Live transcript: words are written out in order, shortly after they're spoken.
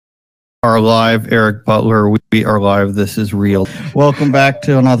Are live. Eric Butler, we are live. This is real. Welcome back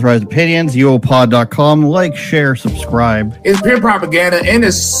to Unauthorized Opinions, uopod.com. Like, share, subscribe. It's pure propaganda and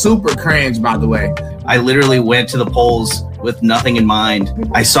it's super cringe, by the way. I literally went to the polls with nothing in mind.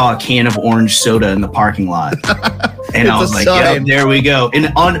 I saw a can of orange soda in the parking lot. And I was like, yep, there we go.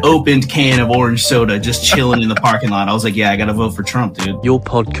 An unopened can of orange soda just chilling in the parking lot. I was like, yeah, I got to vote for Trump, dude. Your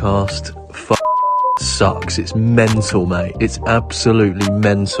podcast sucks. It's mental, mate. It's absolutely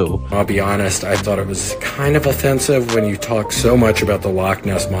mental. I'll be honest, I thought it was kind of offensive when you talk so much about the Loch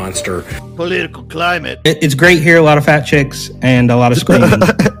Ness Monster. Political climate. It's great here, a lot of fat chicks and a lot of screaming.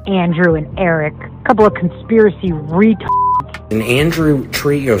 Andrew and Eric, a couple of conspiracy retards. And Andrew,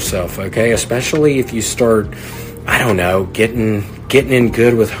 treat yourself, okay? Especially if you start, I don't know, getting in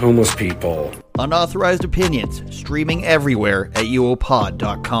good with homeless people. Unauthorized Opinions, streaming everywhere at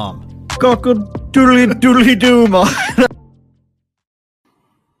uopod.com. Cockle doodly doodly doo, man.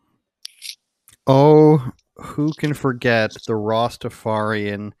 Oh, who can forget the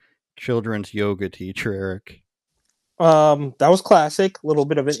Rastafarian children's yoga teacher, Eric? That was classic. A little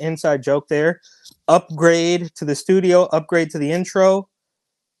bit of an inside joke there. Upgrade to the studio, upgrade to the intro.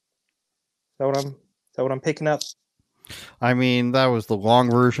 Is that what I'm picking up? I mean, that was the long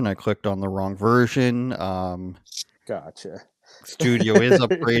version. I clicked on the wrong version. Gotcha. Studio is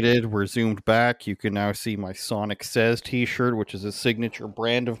upgraded. We're zoomed back. You can now see my Sonic Says t-shirt, which is a signature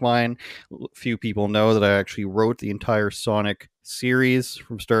brand of mine. Few people know that I actually wrote the entire Sonic series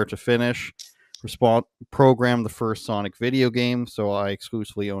from start to finish. Programmed the first Sonic video game, so I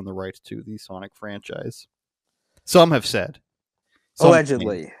exclusively own the rights to the Sonic franchise. Some have said.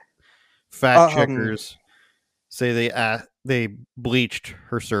 Allegedly. Fact checkers say they bleached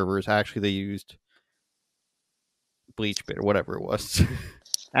her servers. Actually, they used bleach bit or whatever it was.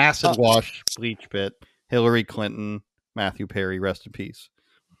 Acid wash, bleach bit. Hillary Clinton, Matthew Perry, rest in peace.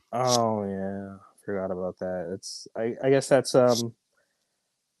 Oh yeah, forgot about that. I guess that's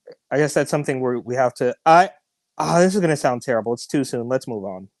something where we have to. This is gonna sound terrible. It's too soon. Let's move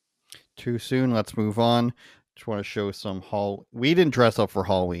on. Too soon. Let's move on. Just want to show some We didn't dress up for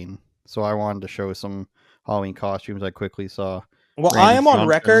Halloween, so I wanted to show some Halloween costumes. I quickly saw. Well, I am on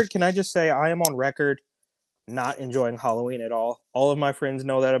record. Can I just say I am on record not enjoying Halloween at all. All of my friends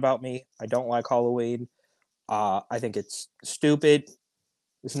know that about me. I don't like Halloween. I think it's stupid.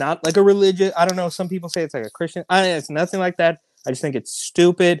 It's not like a religious. I don't know. Some people say it's like a Christian. It's nothing like that. I just think it's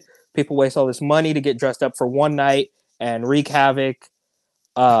stupid. People waste all this money to get dressed up for one night and wreak havoc.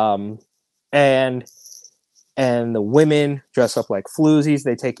 And the women dress up like floozies.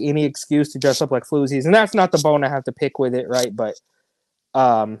 They take any excuse to dress up like floozies. And that's not the bone I have to pick with it, right? But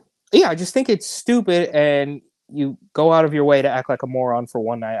yeah, I just think it's stupid, and you go out of your way to act like a moron for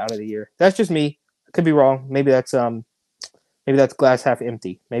one night out of the year. That's just me. I could be wrong. Maybe that's glass half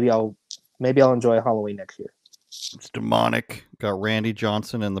empty. Maybe I'll enjoy Halloween next year. It's demonic. Got Randy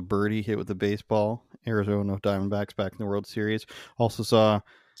Johnson and the birdie hit with the baseball. Arizona Diamondbacks back in the World Series. Also saw.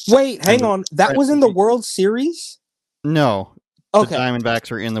 Wait, hang on. That was in the World Series? No. Okay. The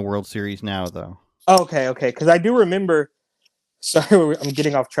Diamondbacks are in the World Series now, though. Okay. Because I do remember. Sorry, I'm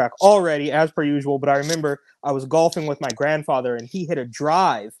getting off track already, as per usual, but I remember I was golfing with my grandfather, and he hit a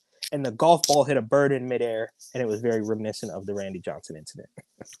drive, and the golf ball hit a bird in midair, and it was very reminiscent of the Randy Johnson incident.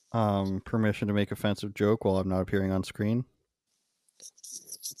 Permission to make offensive joke while I'm not appearing on screen?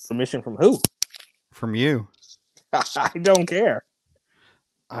 Permission from who? From you. I don't care.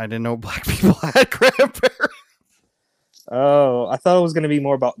 I didn't know black people had grandparents. Oh, I thought it was going to be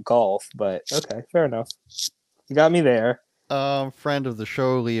more about golf, but okay, fair enough. You got me there. Friend of the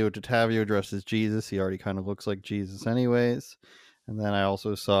show, Leo DeTavio, dressed as Jesus. He already kind of looks like Jesus anyways. And then I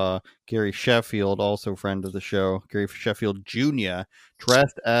also saw Gary Sheffield, also friend of the show, Gary Sheffield Jr.,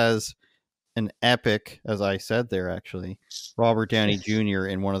 dressed as an epic, as I said there actually, Robert Downey Jr.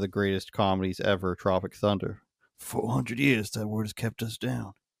 in one of the greatest comedies ever, Tropic Thunder. 400 years that word has kept us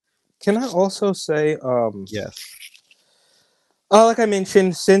down. Can I also say, yes. Like I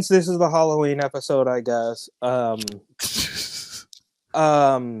mentioned, since this is the Halloween episode, I guess,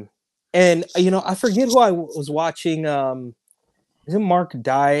 and I forget who I was watching. Is it Mark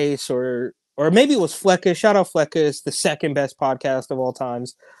Dice or maybe it was Fleckus? Shout out Fleckus, the second best podcast of all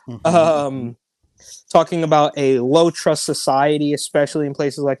times. Mm-hmm. Talking about a low trust society, especially in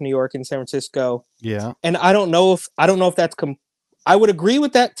places like New York and San Francisco. Yeah, and I don't know if that's. I would agree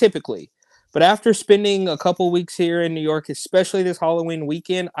with that typically. But after spending a couple weeks here in New York, especially this Halloween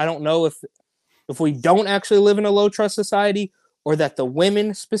weekend, I don't know if we don't actually live in a low trust society or that the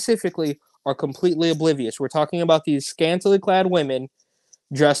women specifically are completely oblivious. We're talking about these scantily clad women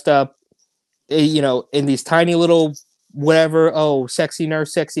dressed up, in these tiny little whatever, sexy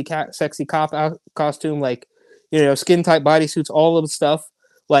nurse, sexy cat, sexy cop costume, like, skin tight bodysuits, all of the stuff,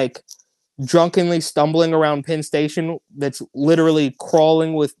 like drunkenly stumbling around Penn Station that's literally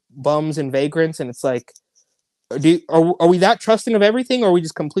crawling with bums and vagrants, and it's like, are we that trusting of everything, or are we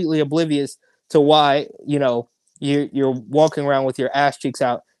just completely oblivious to why you're walking around with your ass cheeks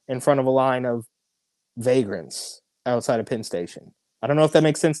out in front of a line of vagrants outside of Penn Station? I don't know if that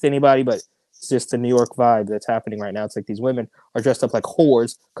makes sense to anybody, but it's just the New York vibe that's happening right now. It's like these women are dressed up like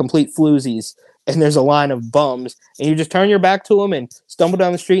whores, complete floozies, and there's a line of bums, and you just turn your back to them and stumble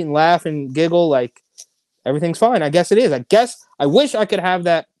down the street and laugh and giggle like everything's fine. I guess it is. I wish I could have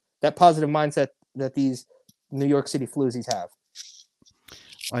that positive mindset that these New York City floozies have.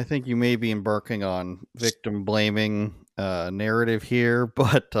 I think you may be embarking on victim blaming narrative here,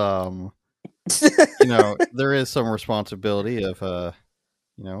 but there is some responsibility of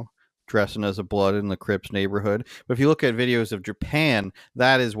dressing as a blood in the Crips neighborhood. But if you look at videos of Japan,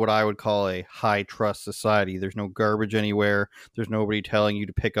 that is what I would call a high trust society. There's no garbage anywhere. There's nobody telling you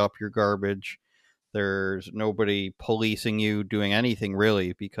to pick up your garbage. There's nobody policing you, doing anything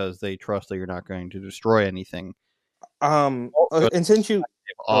really, because they trust that you're not going to destroy anything. And since you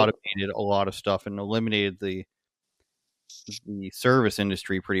automated a lot of stuff and eliminated the service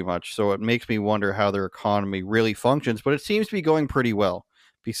industry pretty much, so it makes me wonder how their economy really functions. But it seems to be going pretty well.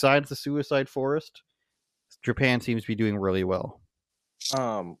 Besides the suicide forest, Japan seems to be doing really well.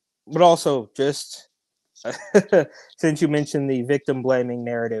 But also, just since you mentioned the victim blaming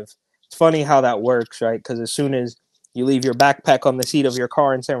narrative, it's funny how that works, right? Because as soon as you leave your backpack on the seat of your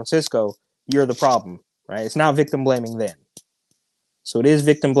car in San Francisco, you're the problem, right? It's not victim blaming then. So it is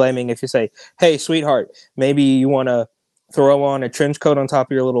victim blaming if you say, hey, sweetheart, maybe you want to throw on a trench coat on top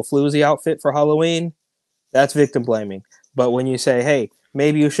of your little floozy outfit for Halloween. That's victim blaming. But when you say, hey,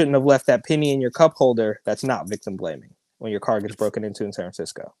 maybe you shouldn't have left that penny in your cup holder, that's not victim blaming when your car gets broken into in San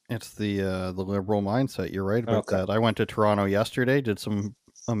Francisco. It's the liberal mindset. You're right about that. I went to Toronto yesterday, did some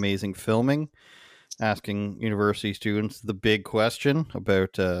amazing filming, asking university students the big question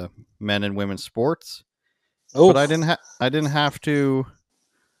about men and women's sports. But I didn't have to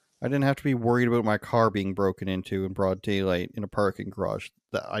be worried about my car being broken into in broad daylight in a parking garage.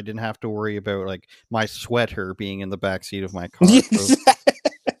 I didn't have to worry about like my sweater being in the back seat of my car. So,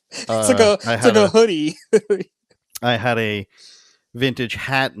 it's like a hoodie. I had a vintage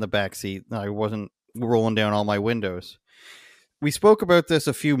hat in the back seat. I wasn't rolling down all my windows. We spoke about this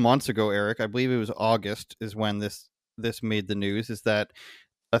a few months ago, Eric. I believe it was August is when this made the news, is that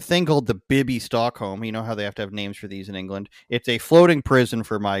a thing called the Bibby Stockholm. You know how they have to have names for these in England. It's a floating prison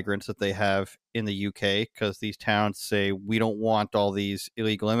for migrants that they have in the UK because these towns say, we don't want all these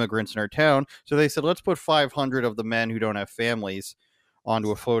illegal immigrants in our town. So they said, let's put 500 of the men who don't have families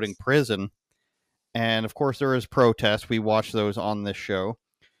onto a floating prison. And of course, there is protest. We watched those on this show.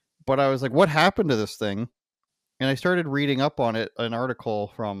 But I was like, what happened to this thing? And I started reading up on it, an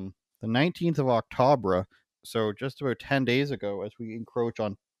article from the 19th of October. So just about 10 days ago, as we encroach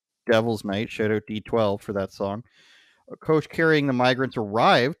on Devil's Night, shout out D12 for that song, a coach carrying the migrants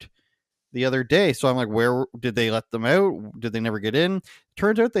arrived the other day. So I'm like, where did they let them out? Did they never get in?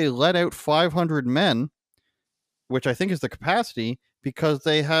 Turns out they let out 500 men, which I think is the capacity, because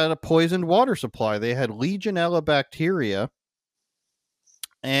they had a poisoned water supply. They had Legionella bacteria,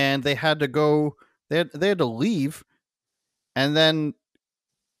 and they had to go. They had to leave, and then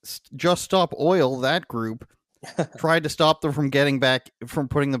Just Stop Oil, that group, tried to stop them from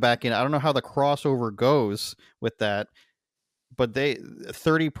putting them back in. I don't know how the crossover goes with that, but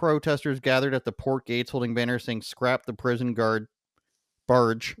 30 protesters gathered at the port gates holding banners saying "Scrap the prison guard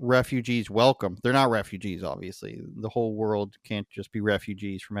barge, refugees welcome." They're not refugees, obviously. The whole world can't just be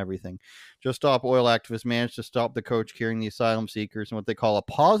refugees from everything. Just Stop Oil activists managed to stop the coach carrying the asylum seekers in what they call a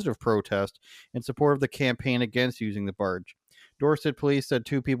positive protest in support of the campaign against using the barge. Dorset police said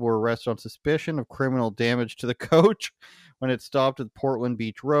 2 people were arrested on suspicion of criminal damage to the coach when it stopped at Portland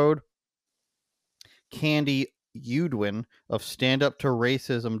Beach Road. Candy Udwin of Stand Up to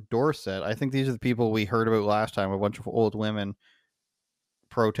Racism Dorset. I think these are the people we heard about last time, a bunch of old women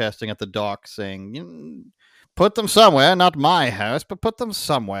protesting at the dock saying, put them somewhere, not my house, but put them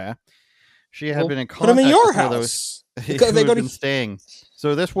somewhere. She had been in contact put them in your with house those who had been staying.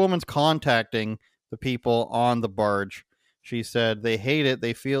 So this woman's contacting the people on the barge. She said they hate it.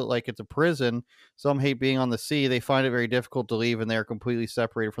 They feel like it's a prison. Some hate being on the sea. They find it very difficult to leave, and they're completely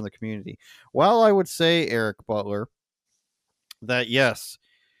separated from the community. Well, I would say, Eric Butler, that yes,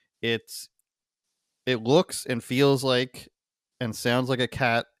 it looks and feels like and sounds like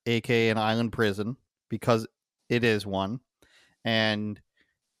a aka an island prison, because it is one. And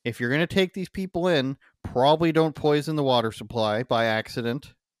if you're going to take these people in, probably don't poison the water supply by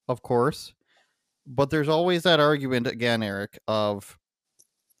accident, of course. But there's always that argument again, Eric, of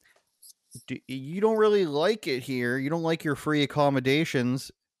you don't really like it here. You don't like your free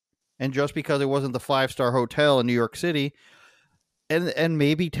accommodations. And just because it wasn't the 5-star hotel in New York City, and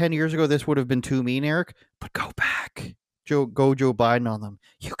maybe 10 years ago this would have been too mean, Eric, but go back. Joe Biden on them.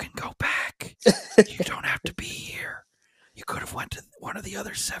 You can go back. You don't have to be here. You could have went to one of the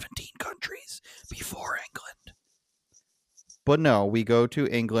other 17 countries before England. But no, we go to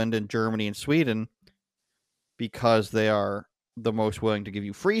England and Germany and Sweden because they are the most willing to give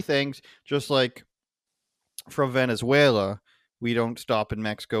you free things, just like from Venezuela. We don't stop in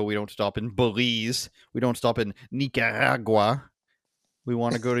Mexico. We don't stop in Belize. We don't stop in Nicaragua. We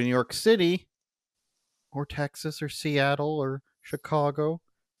want to go to New York City or Texas or Seattle or Chicago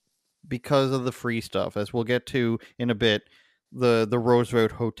because of the free stuff, as we'll get to in a bit. The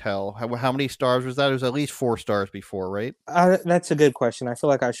Roosevelt Hotel. How many stars was that? It was at least 4 stars before, right? That's a good question. I feel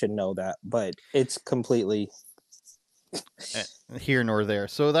like I should know that, but it's completely here nor there.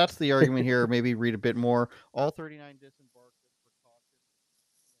 So that's the argument here. Maybe read a bit more. All 39 disembarked with precautions.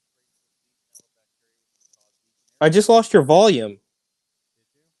 I just lost your volume.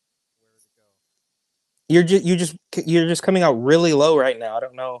 Where did it go? You're just coming out really low right now. I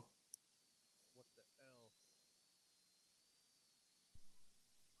don't know. What the hell?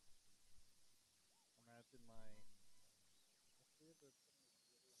 Imagine my. I'm not getting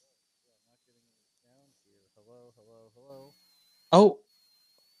any sound here. Hello. Oh,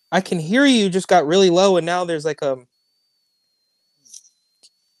 I can hear you. Just got really low, and now there's like a.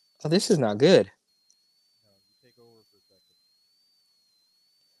 Oh, this is not good. No, you take over for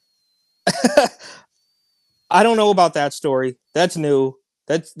a second. I don't know about that story. That's new.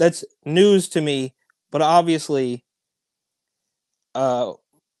 That's news to me. But obviously,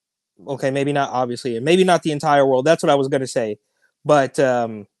 okay, maybe not obviously, and maybe not the entire world. That's what I was going to say. But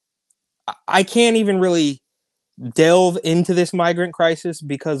I can't even really delve into this migrant crisis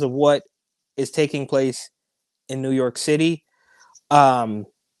because of what is taking place in New York City.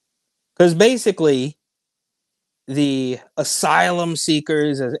 Because basically, the asylum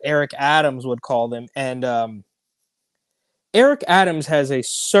seekers, as Eric Adams would call them, and Eric Adams has a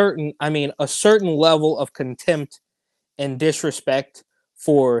certain level of contempt and disrespect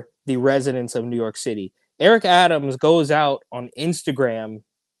for the residents of New York City. Eric Adams goes out on Instagram.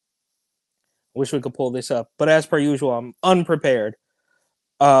 Wish we could pull this up, but as per usual, I'm unprepared.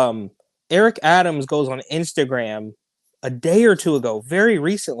 Eric Adams goes on Instagram a day or two ago, very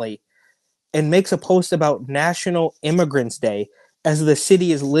recently, and makes a post about National Immigrants Day as the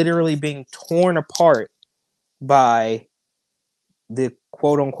city is literally being torn apart by the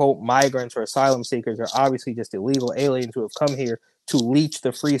quote-unquote migrants or asylum seekers are obviously just illegal aliens who have come here to leech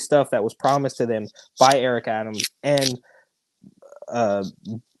the free stuff that was promised to them by Eric Adams and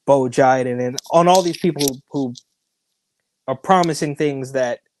Bo Jiden and on all these people who are promising things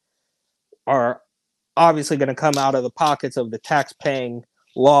that are obviously going to come out of the pockets of the tax-paying,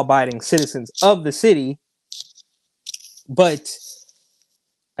 law-abiding citizens of the city. But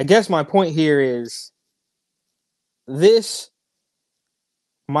I guess my point here is this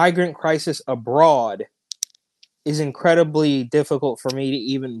migrant crisis abroad is incredibly difficult for me to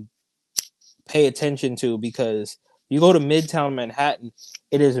even pay attention to because you go to Midtown Manhattan,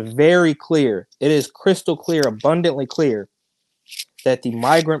 it is very clear, it is crystal clear, abundantly clear that the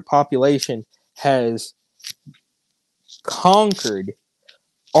migrant population has conquered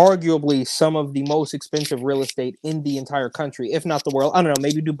arguably some of the most expensive real estate in the entire country, if not the world. I don't know,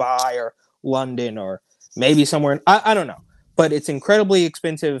 maybe Dubai or London or maybe somewhere in, I don't know. But it's incredibly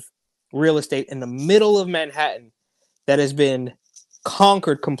expensive real estate in the middle of Manhattan that has been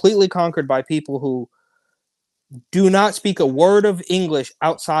completely conquered by people who do not speak a word of English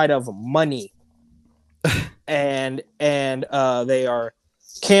outside of money. and they are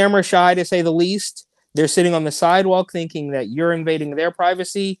camera shy, to say the least. They're sitting on the sidewalk thinking that you're invading their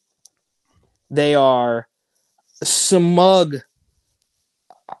privacy. They are smug.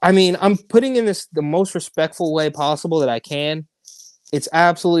 I mean, I'm putting in this the most respectful way possible that I can. It's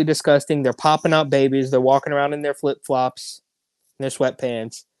absolutely disgusting. They're popping out babies. They're walking around in their flip-flops, in their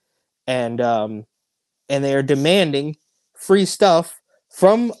sweatpants, and they are demanding free stuff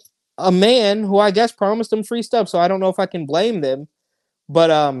from a man who I guess promised them free stuff. So I don't know if I can blame them.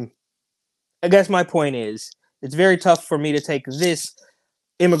 But I guess my point is it's very tough for me to take this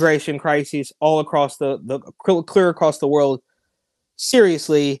immigration crisis all across the clear across the world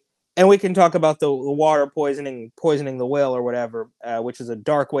seriously. And we can talk about the water poisoning the well or whatever, which is a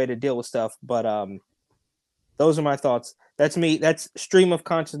dark way to deal with stuff. But Those are my thoughts. That's me. That's stream of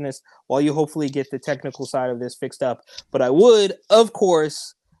consciousness while you hopefully get the technical side of this fixed up. But I would, of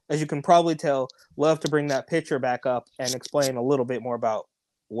course, as you can probably tell, love to bring that picture back up and explain a little bit more about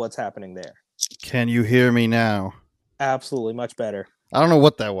what's happening there. Can you hear me now? Absolutely, much better. I don't know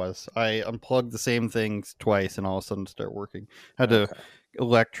what that was. I unplugged the same things twice and all of a sudden start working. Had to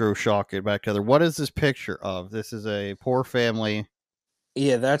electroshock it back together. What is this picture of? This is a poor family.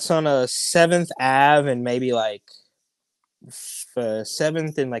 Yeah, that's on a 7th Ave and maybe like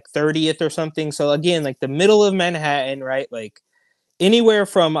 7th and like 30th or something. So again, like the middle of Manhattan, right? Like anywhere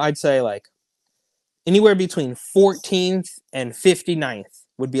from, I'd say like anywhere between 14th and 59th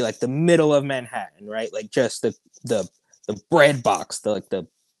would be like the middle of Manhattan, right? Like just the bread box, the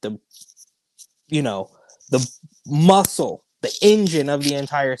you know, the muscle, the engine of the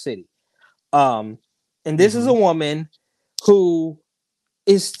entire city. And this is a woman who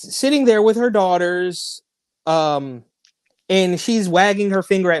is sitting there with her daughters, and she's wagging her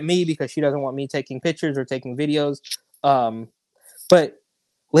finger at me because she doesn't want me taking pictures or taking videos. But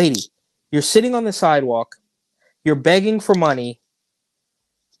lady, you're sitting on the sidewalk, you're begging for money.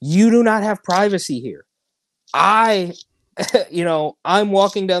 You do not have privacy here. I'm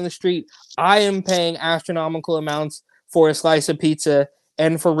walking down the street. I am paying astronomical amounts for a slice of pizza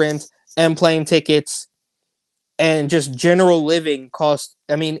and for rent and plane tickets and just general living costs.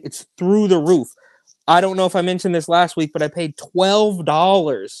 I mean, it's through the roof. I don't know if I mentioned this last week, but I paid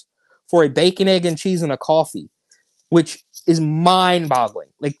 $12 for a bacon, egg, and cheese and a coffee, which is mind-boggling.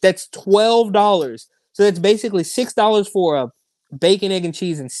 Like, that's $12. So that's basically $6 for a bacon, egg, and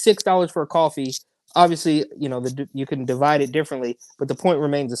cheese and $6 for a coffee. Obviously, you can divide it differently, but the point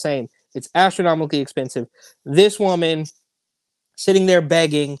remains the same. It's astronomically expensive. This woman sitting there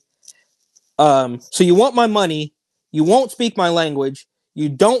begging. So you want my money. You won't speak my language. You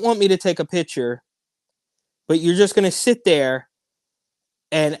don't want me to take a picture, but you're just going to sit there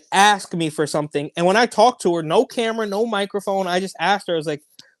and ask me for something. And when I talked to her, no camera, no microphone, I just asked her, I was like,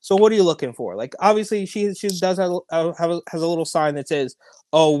 so what are you looking for? Like, obviously she does has a little sign that says,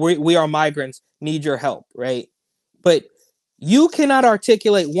 oh, we are migrants, need your help, right? But you cannot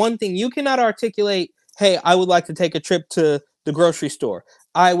articulate one thing. You cannot articulate, hey, I would like to take a trip to the grocery store.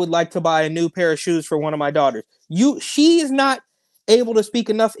 I would like to buy a new pair of shoes for one of my daughters. She is not able to speak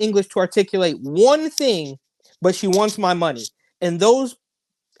enough English to articulate one thing, but she wants my money. And those,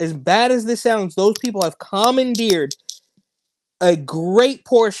 as bad as this sounds, those people have commandeered a great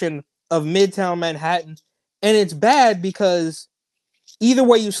portion of Midtown Manhattan. And it's bad because either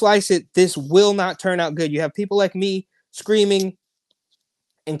way you slice it, this will not turn out good. You have people like me screaming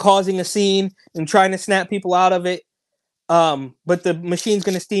and causing a scene and trying to snap people out of it. But the machine's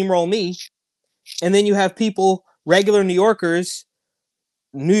going to steamroll me. And then you have people, regular New Yorkers,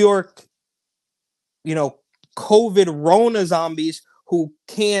 New York, COVID Rona zombies who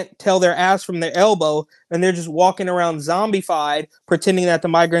can't tell their ass from their elbow, and they're just walking around zombified, pretending that the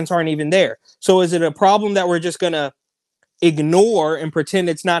migrants aren't even there. So is it a problem that we're just going to ignore and pretend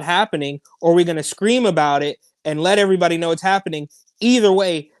it's not happening, or are we going to scream about it and let everybody know it's happening? Either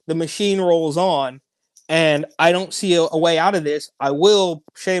way, the machine rolls on, and I don't see a way out of this. I will,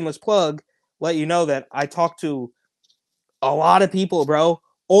 shameless plug, let you know that I talked to a lot of people, bro.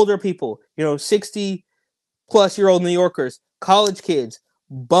 Older people, 60-plus-year-old New Yorkers, college kids,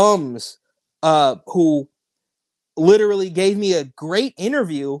 bums, who literally gave me a great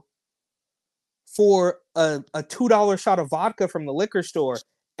interview for a $2 shot of vodka from the liquor store.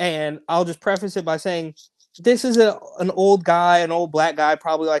 And I'll just preface it by saying, this is an old guy, an old black guy,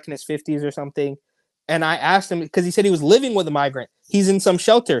 probably like in his 50s or something. And I asked him, because he said he was living with a migrant. He's in some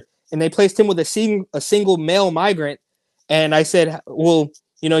shelter, and they placed him with a single male migrant. And I said, well,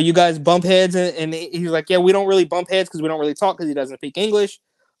 you guys bump heads? And he's like, yeah, we don't really bump heads because we don't really talk because he doesn't speak English.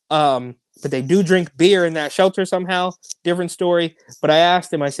 But they do drink beer in that shelter somehow. Different story. But I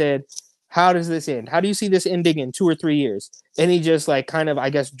asked him, I said, how does this end? How do you see this ending in 2 or 3 years? And he just kind of, I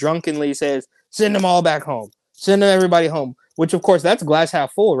guess, drunkenly says, send them all back home. Send everybody home. Which, of course, that's glass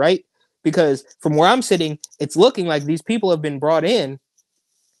half full, right? Because from where I'm sitting, it's looking like these people have been brought in,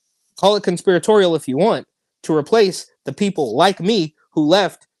 call it conspiratorial if you want, to replace the people like me who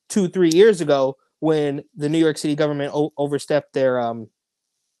left 2-3 years ago when the New York City government overstepped their,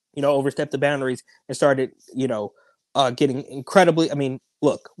 overstepped the boundaries and started, getting incredibly. I mean,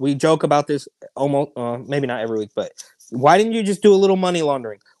 look, we joke about this almost, maybe not every week, but why didn't you just do a little money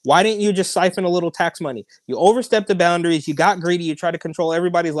laundering? Why didn't you just siphon a little tax money? You overstepped the boundaries. You got greedy. You tried to control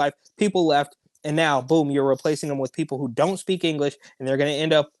everybody's life. People left, and now, boom, you're replacing them with people who don't speak English, and they're going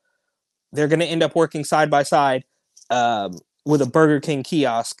to end up working side by side with a Burger King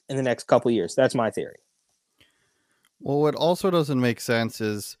kiosk in the next couple years. That's my theory. Well, what also doesn't make sense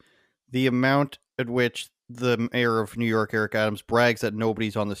is the amount at which the mayor of New York, Eric Adams, brags that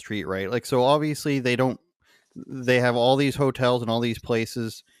nobody's on the street, right? Like, so obviously they have all these hotels and all these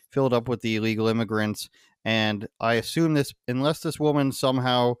places filled up with the illegal immigrants. And I assume this, unless this woman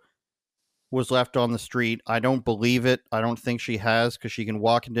somehow was left on the street, I don't believe it. I don't think she has, because she can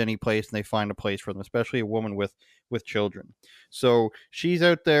walk into any place and they find a place for them, especially a woman with children. So she's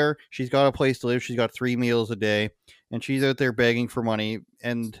out there. She's got a place to live. She's got 3 meals a day, and she's out there begging for money.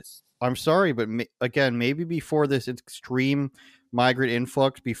 And I'm sorry, but again, maybe before this extreme migrant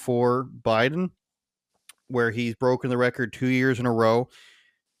influx, before Biden, where he's broken the record 2 years in a row,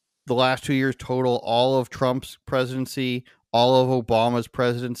 the last 2 years total, all of Trump's presidency, all of Obama's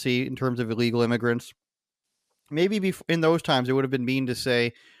presidency in terms of illegal immigrants. Maybe in those times it would have been mean to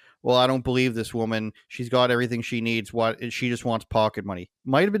say, well, I don't believe this woman. She's got everything she needs. What, she just wants pocket money.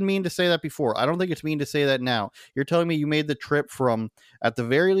 Might have been mean to say that before. I don't think it's mean to say that now. You're telling me you made the trip from, at the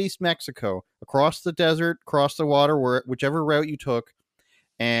very least, Mexico, across the desert, across the water, whichever route you took,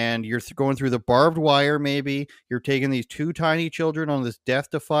 and you're going through the barbed wire. Maybe you're taking these 2 tiny children on this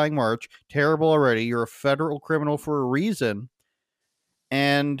death-defying march. Terrible already. You're a federal criminal for a reason,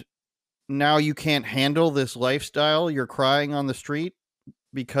 and now you can't handle this lifestyle. You're crying on the street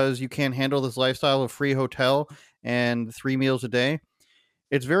because you can't handle this lifestyle of free hotel and 3 meals a day.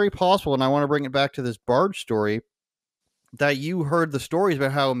 It's very possible, and I want to bring it back to this barge story, that you heard the stories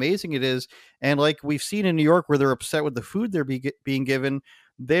about how amazing it is, and like we've seen in New York, where they're upset with the food they're being given,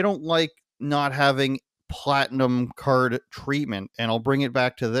 they don't like not having platinum card treatment. And I'll bring it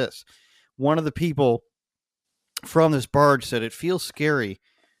back to this. One of the people from this barge said it feels scary.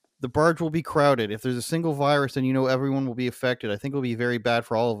 The barge will be crowded. If there's a single virus, then everyone will be affected. I think it'll be very bad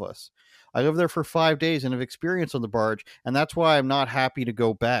for all of us. I lived there for 5 days and have experience on the barge, and that's why I'm not happy to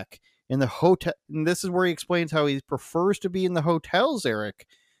go back. In the hotel, and this is where he explains how he prefers to be in the hotels, Eric.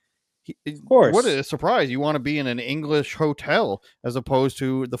 Of course. What a surprise. You want to be in an English hotel as opposed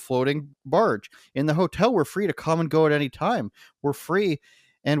to the floating barge. In the hotel, we're free to come and go at any time. We're free,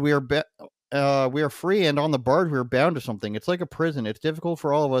 and we are free, and on the barge, we're bound to something. It's like a prison. It's difficult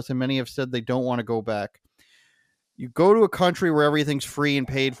for all of us, and many have said they don't want to go back. You go to a country where everything's free and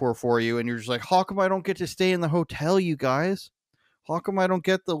paid for you, and you're just like, how come I don't get to stay in the hotel, you guys? How come I don't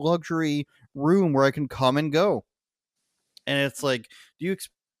get the luxury room where I can come and go? And it's like,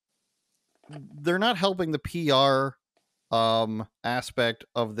 they're not helping the PR aspect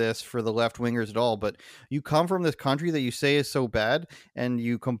of this for the left wingers at all. But you come from this country that you say is so bad, and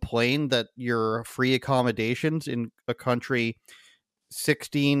you complain that your free accommodations in a country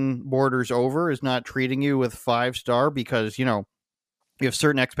 16 borders over is not treating you with 5-star because, you have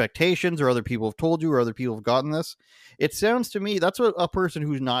certain expectations, or other people have told you, or other people have gotten this. It sounds to me, that's what a person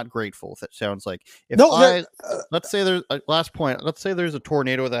who's not grateful, that sounds like. Let's say there's last point. Let's say there's a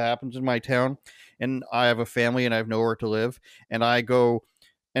tornado that happens in my town, and I have a family and I have nowhere to live, and I go,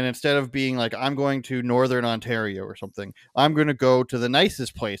 and instead of being like, I'm going to Northern Ontario or something, I'm going to go to the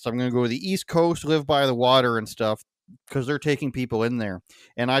nicest place. I'm going to go to the East Coast, live by the water and stuff, because they're taking people in there.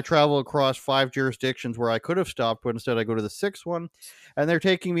 And I travel across 5 jurisdictions where I could have stopped, but instead I go to the 6th one, and they're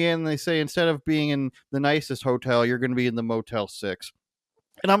taking me in, and they say, instead of being in the nicest hotel, you're going to be in the Motel 6.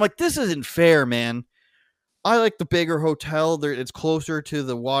 And I'm like, this isn't fair, man. I like the bigger hotel. It's closer to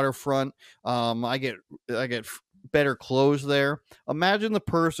the waterfront. I get better clothes there. Imagine the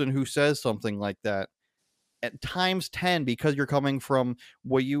person who says something like that at times 10, because you're coming from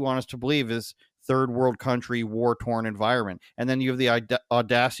what you want us to believe is third world country, war-torn environment. And then you have the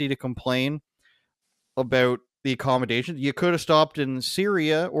audacity to complain about the accommodations. You could have stopped in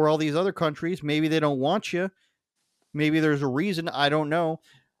Syria or all these other countries. Maybe they don't want you. Maybe there's a reason. I don't know.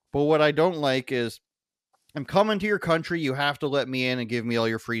 But what I don't like is, I'm coming to your country. You have to let me in and give me all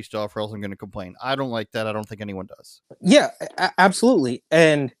your free stuff, or else I'm going to complain. I don't like that. I don't think anyone does. Yeah, absolutely.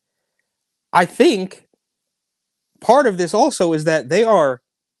 And I think part of this also is that they are,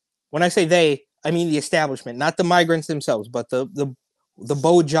 when I say they, I mean the establishment, not the migrants themselves, but the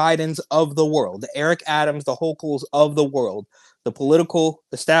Bo Jidens of the world, the Eric Adams, the Hochul's of the world, the political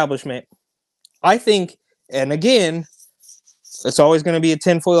establishment. I think, and again, it's always going to be a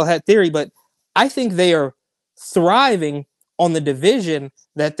tinfoil hat theory, but I think they are thriving on the division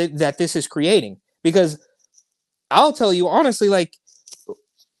that this is creating. Because I'll tell you honestly, like,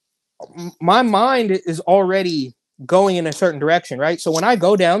 my mind is already going in a certain direction, right? So when I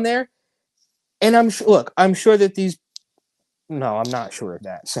go down there, and I'm sure that these, no, I'm not sure of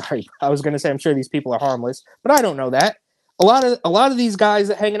that. Sorry. I was going to say, I'm sure these people are harmless, but I don't know that. A lot of these guys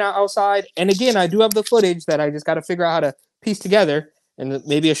that hanging out outside. And again, I do have the footage that I just got to figure out how to piece together, and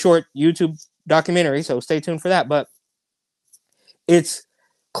maybe a short YouTube documentary. So stay tuned for that. But It's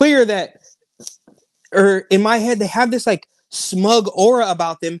clear that, or in my head, they have this like smug aura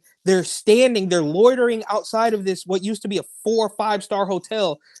about them. They're loitering outside of this, what used to be a 4 or 5-star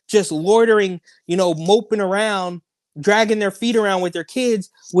hotel, just loitering, moping around, dragging their feet around with their kids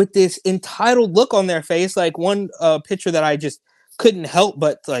with this entitled look on their face. Like one picture that I just couldn't help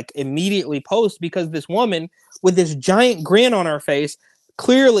but like immediately post, because this woman with this giant grin on her face,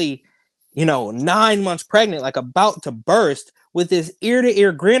 clearly, 9 months pregnant, like about to burst, with this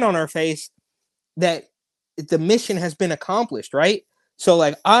ear-to-ear grin on her face, that the mission has been accomplished, right? So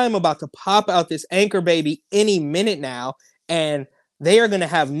like I'm about to pop out this anchor baby any minute now, and they are going to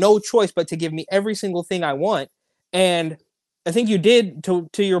have no choice but to give me every single thing I want. And I think you did, to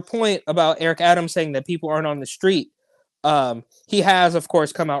your point about Eric Adams saying that people aren't on the street. He has, of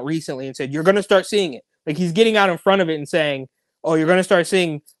course, come out recently and said, you're going to start seeing it. Like he's getting out in front of it and saying, oh, you're going to start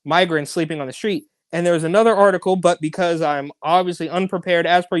seeing migrants sleeping on the street. And there was another article, but because I'm obviously unprepared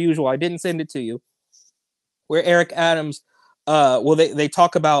as per usual, I didn't send it to you, where Eric Adams, they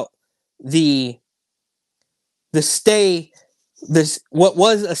talk about the stay, what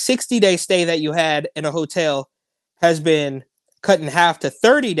was a 60-day stay that you had in a hotel has been cut in half to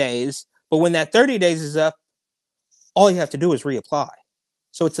 30 days. But when that 30 days is up, all you have to do is reapply.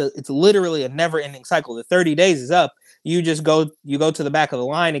 So it's literally a never-ending cycle. The 30 days is up. You just go to the back of the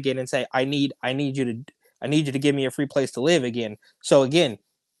line again and say, I need you to give me a free place to live again. So again,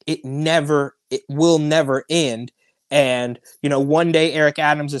 it will never end. And one day Eric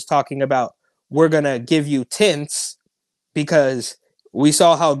Adams is talking about, we're gonna give you tents, because we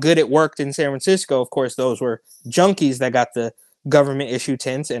saw how good it worked in San Francisco. Of course, those were junkies that got the government issue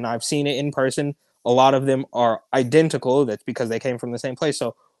tents, and I've seen it in person. A lot of them are identical. That's because they came from the same place.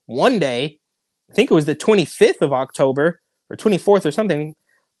 So one day, I think it was the 25th of October or 24th or something,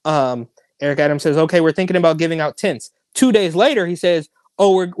 Eric Adams says, okay, we're thinking about giving out tents. 2 days later, he says,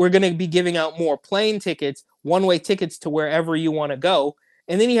 oh, we're going to be giving out more plane tickets, one-way tickets to wherever you want to go.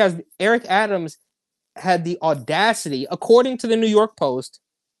 And then Eric Adams had the audacity, according to the New York Post,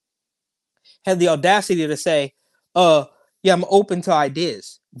 had the audacity to say, yeah, I'm open to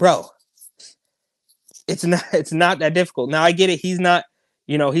ideas. Bro, it's not that difficult. Now I get it. He's not,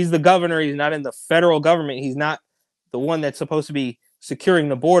 he's the governor. He's not in the federal government. He's not the one that's supposed to be securing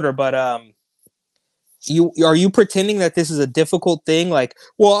the border. But are you pretending that this is a difficult thing? Like,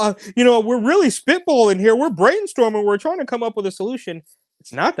 well, we're really spitballing here. We're brainstorming. We're trying to come up with a solution.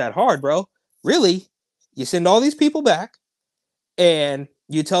 It's not that hard, bro. Really, you send all these people back, and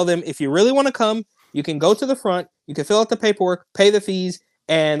you tell them, if you really want to come, you can go to the front. You can fill out the paperwork, pay the fees,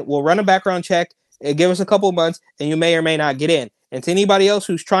 and we'll run a background check. And give us a couple of months, and you may or may not get in. And to anybody else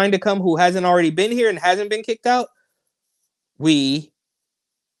who's trying to come who hasn't already been here and hasn't been kicked out, we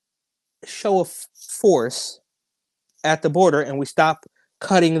show a force at the border, and we stop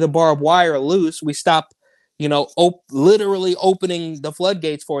cutting the barbed wire loose. We stop, literally opening the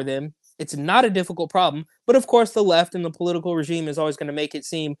floodgates for them. It's not a difficult problem. But of course, the left and the political regime is always going to make it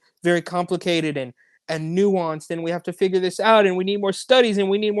seem very complicated and nuanced. And we have to figure this out, and we need more studies,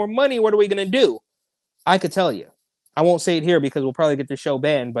 and we need more money. What are we going to do? I could tell you. I won't say it here because we'll probably get the show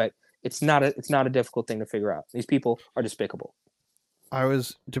banned, but it's not a difficult thing to figure out. These people are despicable. I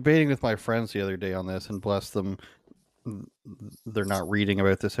was debating with my friends the other day on this, and bless them, they're not reading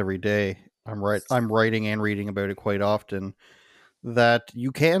about this every day. I'm writing and reading about it quite often, that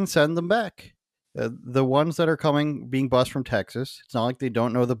you can send them back. The ones that are being bused from Texas, it's not like they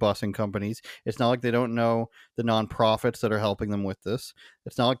don't know the busing companies. It's not like they don't know the nonprofits that are helping them with this.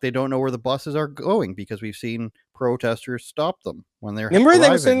 It's not like they don't know where the buses are going, because we've seen protesters stop them when they're Remember arriving. They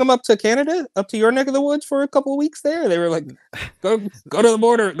were sending them up to Canada, up to your neck of the woods for a couple of weeks there? They were like, go to the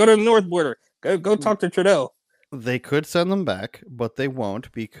border, go to the north border, go talk to Trudeau. They could send them back, but they won't,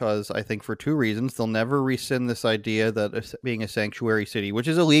 because I think for two reasons. They'll never rescind this idea that being a sanctuary city, which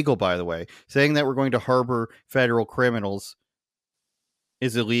is illegal, by the way, saying that we're going to harbor federal criminals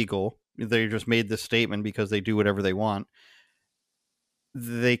is illegal. They just made this statement because they do whatever they want.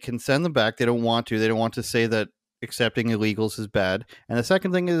 They can send them back. They don't want to. They don't want to say that accepting illegals is bad. And the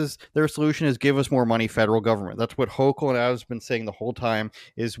second thing is, their solution is give us more money, federal government. That's what Hochul and I have been saying the whole time,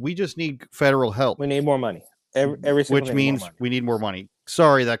 is we just need federal help. We need more money. Every single which means we need more money.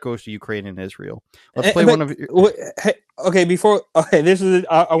 Sorry, that goes to Ukraine and Israel. Let's play one of your... This is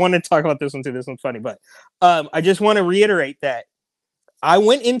I want to talk about this one too. This one's funny, but I just want to reiterate that I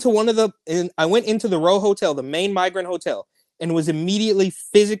went into the Row Hotel, the main migrant hotel, and was immediately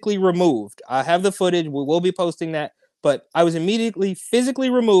physically removed. I have the footage. We will be posting that, but I was immediately physically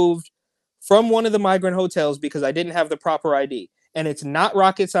removed from one of the migrant hotels because I didn't have the proper ID. And it's not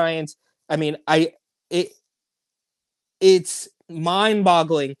rocket science. I mean, it's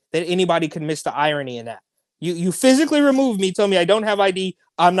mind-boggling that anybody could miss the irony in that. You physically removed me, told me I don't have ID,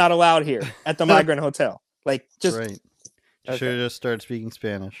 I'm not allowed here at the migrant hotel. Like, just right. You should have just started speaking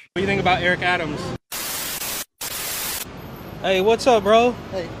Spanish. What do you think about Eric Adams? Hey, what's up, bro?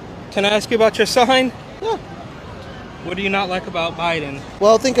 Hey. Can I ask you about your sign? Yeah. What do you not like about Biden?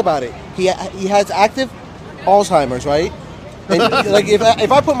 Well, think about it. He has active Alzheimer's, right? And like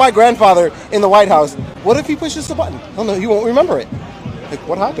if I put my grandfather in the White House, what if he pushes the button? Oh no, he won't remember it. Like,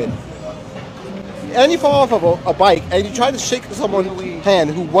 what happened? And you fall off of a bike and you try to shake someone's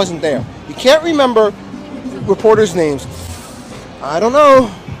hand who wasn't there. You can't remember reporters' names. I don't know.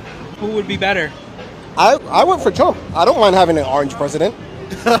 Who would be better? I went for Trump. I don't mind having an orange president.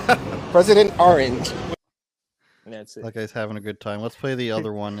 President Orange. That's it. That guy's having a good time. Let's play the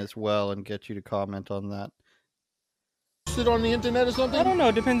other one as well and get you to comment on that. Sit on the internet or something? I don't know.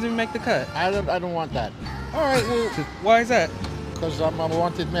 It depends if you make the cut. I don't want that. All right, well, Why is that? because I'm a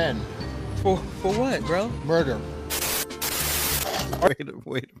wanted man. For what, bro? Murder.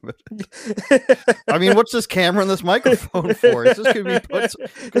 Wait a minute. I mean, what's this camera and this microphone for? Is this going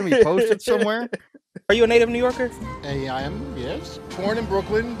to be posted somewhere? Are you a native New Yorker? Hey, I am, yes. Born in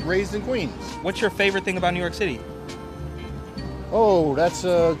Brooklyn, raised in Queens. What's your favorite thing about New York City? Oh,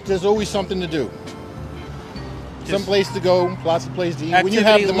 there's always something to do. Some place to go, lots of places to eat. When you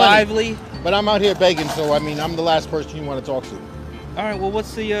have the money. Lively. But I'm out here begging, so I mean, I'm the last person you want to talk to. All right. Well,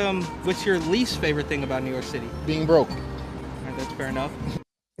 what's your least favorite thing about New York City? Being broke. All right, that's fair enough.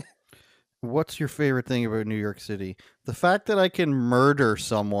 What's your favorite thing about New York City? The fact that I can murder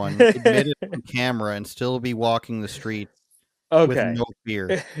someone, admit it on camera, and still be walking the street with no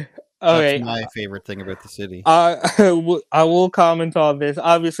fear. Okay. That's my favorite thing about the city. I will comment on this.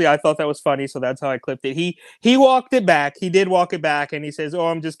 Obviously, I thought that was funny, so that's how I clipped it. He walked it back. He did walk it back, and he says, "Oh,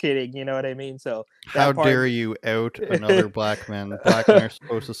 I'm just kidding." You know what I mean? So how dare you out another black man? Black men are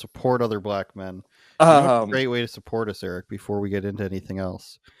supposed to support other black men. You know, a great way to support us, Eric. Before we get into anything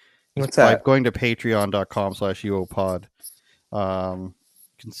else, what's that? By going to patreon.com/UOPod. You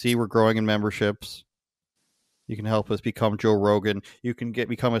can see we're growing in memberships. You can help us become Joe Rogan. You can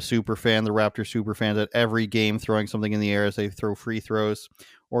become a super fan, the Raptors super fans at every game, throwing something in the air as they throw free throws.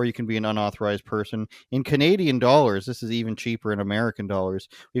 Or you can be an unauthorized person. In Canadian dollars, this is even cheaper in American dollars.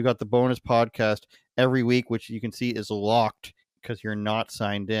 We've got the bonus podcast every week, which you can see is locked because you're not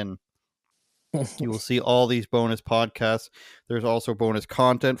signed in. You will see all these bonus podcasts. There's also bonus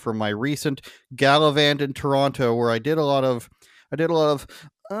content from my recent Gallivant in Toronto, where I did a lot of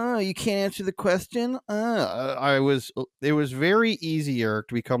you can't answer the question. It was very easier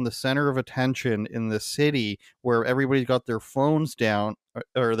to become the center of attention in the city where everybody's got their phones down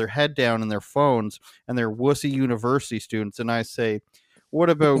or their head down in their phones and they're wussy university students. And I say, what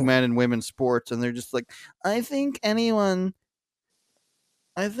about men and women's sports? And they're just like, I think anyone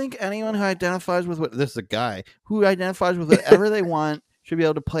who identifies with this is a guy who identifies with whatever they want should be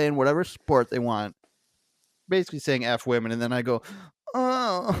able to play in whatever sport they want. Basically saying F women. And then I go,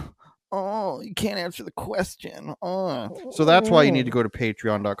 you can't answer the question. So that's why you need to go to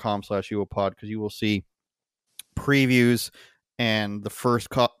patreon.com/UOPod, because you will see previews and the first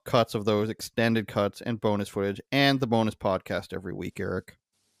cuts of those extended cuts and bonus footage and the bonus podcast every week, Eric.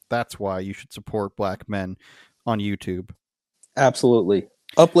 That's why you should support black men on YouTube. Absolutely.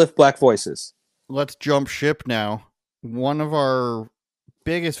 Uplift black voices. Let's jump ship now. One of our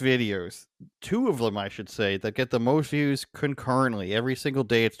biggest videos, two of them I should say, that get the most views concurrently every single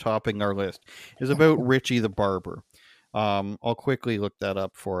day, it's topping our list, is about Ritchie the barber. I'll quickly look that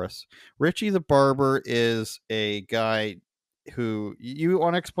up for us. Ritchie the barber is a guy who, you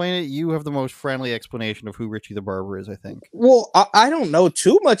want to explain it? You have the most friendly explanation of who Ritchie the barber is, I think. Well, I don't know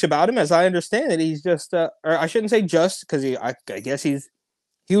too much about him. As I understand it, he's just or I shouldn't say just, because I guess he's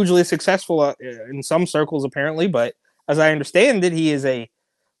hugely successful in some circles apparently, but as I understand it, he is a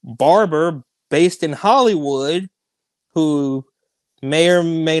barber based in Hollywood who may or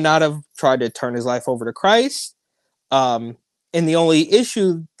may not have tried to turn his life over to Christ. And the only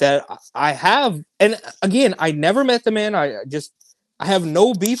issue that I have, and again, I never met the man. I have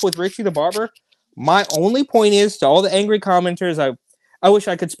no beef with Ritchie the barber. My only point is, to all the angry commenters, I wish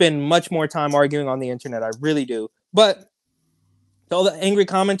I could spend much more time arguing on the internet. I really do. But to all the angry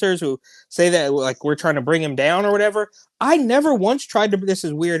commenters who say that like we're trying to bring him down or whatever, I never once tried to. This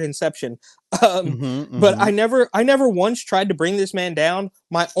is weird Inception, but I never once tried to bring this man down.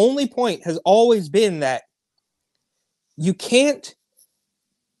 My only point has always been that you can't.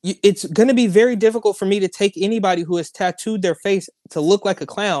 It's going to be very difficult for me to take anybody who has tattooed their face to look like a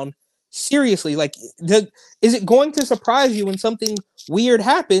clown seriously. Like, is it going to surprise you when something weird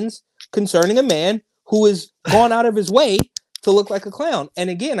happens concerning a man who has gone out of his way to look like a clown. And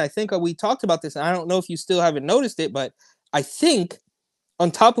again, I think we talked about this, and I don't know if you still haven't noticed it, but I think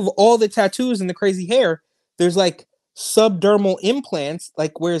on top of all the tattoos and the crazy hair, there's like subdermal implants,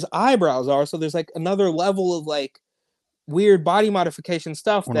 like where his eyebrows are. So there's like another level of like weird body modification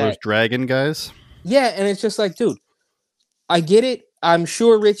stuff. One of those dragon guys. Yeah, and it's just like, dude, I get it. I'm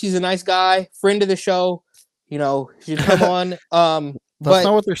sure Ritchie's a nice guy, friend of the show. You know, should come on. That's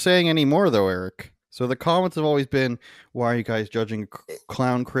not what they're saying anymore, though, Eric. So the comments have always been, "Why are you guys judging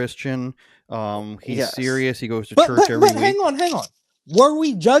clown Christian? He's serious. He goes to church every week." Hang on. Were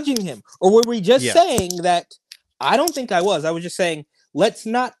we judging him, or were we just saying that? I don't think I was. I was just saying, let's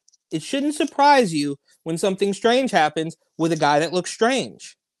not. It shouldn't surprise you when something strange happens with a guy that looks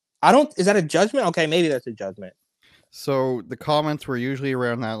strange. I don't. Is that a judgment? Okay, maybe that's a judgment. So the comments were usually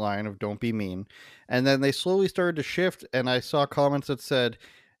around that line of "Don't be mean," and then they slowly started to shift. And I saw comments that said,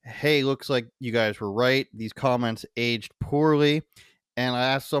 "Hey, looks like you guys were right. These comments aged poorly." And I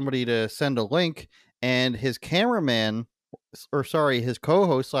asked somebody to send a link, and his cameraman, his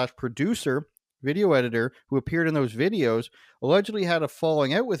co-host / producer, video editor, who appeared in those videos, allegedly had a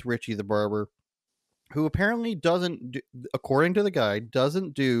falling out with Ritchie the Barber, who apparently according to the guy,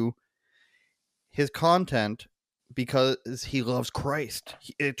 doesn't do his content because he loves Christ.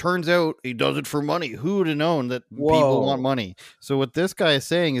 It turns out he does it for money. Who would have known that people want money? So what this guy is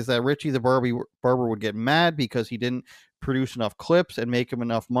saying is that Ritchie the Barber would get mad because he didn't produce enough clips and make him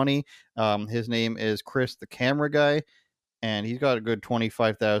enough money. His name is Chris, the camera guy, and he's got a good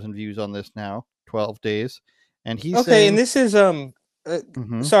 25,000 views on this now, 12 days. And he's saying, and this is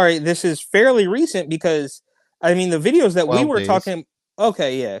sorry, this is fairly recent because I mean the videos that we were talking.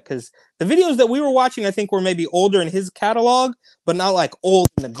 Okay, yeah, because the videos that we were watching, I think, were maybe older in his catalog, but not like old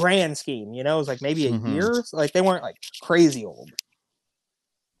in the grand scheme. You know, it was like maybe a year. Like they weren't like crazy old.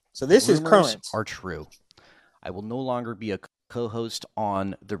 So this is current. Are true. I will no longer be a co-host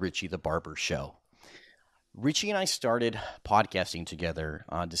on the Ritchie the Barber Show. Ritchie and I started podcasting together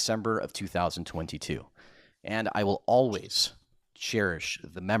on December of 2022, and I will always cherish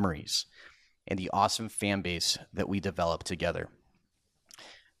the memories and the awesome fan base that we developed together.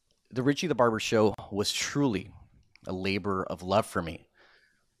 The Ritchie the Barber Show was truly a labor of love for me.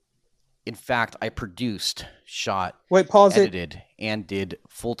 In fact, I produced, shot, edited, and did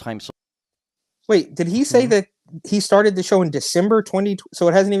full-time. Wait, did he say that he started the show in December 20? So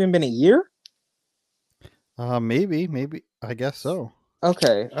it hasn't even been a year? Maybe. I guess so.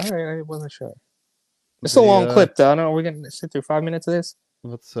 Okay, all right. I wasn't sure. It's a long clip, though. I don't know. We're going to sit through 5 minutes of this.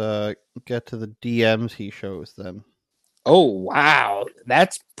 Let's get to the DMs he shows then. Oh, wow.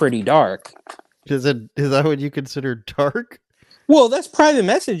 That's pretty dark. Is that what you consider dark? Well, that's private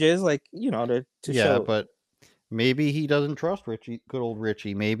messages, like, you know, to show. Yeah, but maybe he doesn't trust Ritchie, good old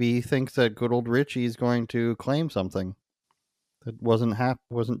Ritchie. Maybe he thinks that good old Ritchie is going to claim something that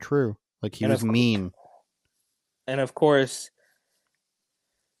wasn't true. Like he was mean. And of course,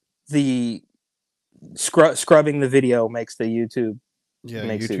 the scrubbing the video makes the YouTube. Yeah,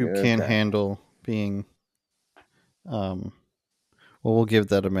 YouTube can't handle being. Well, we'll give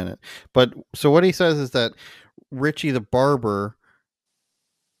that a minute. But so what he says is that Ritchie the Barber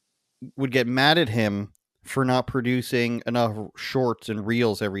would get mad at him for not producing enough shorts and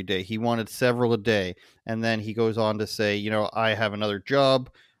reels every day. He wanted several a day. And then he goes on to say, you know, I have another job.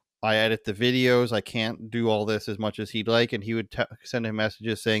 I edit the videos. I can't do all this as much as he'd like. And he would send him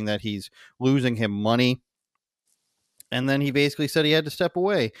messages saying that he's losing him money. And then he basically said he had to step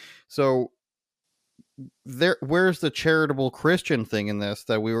away. So where's the charitable Christian thing in this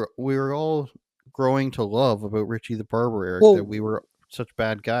that we were all growing to love about Ritchie the Barber, Eric? That we were such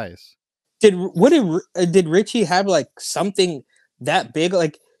bad guys. Did Ritchie have like something that big?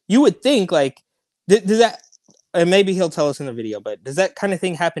 Like you would think, like does that? And maybe he'll tell us in the video, but does that kind of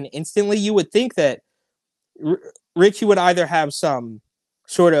thing happen instantly? You would think that Ritchie would either have some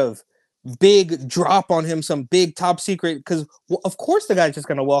sort of big drop on him, some big top secret, because of course the guy's just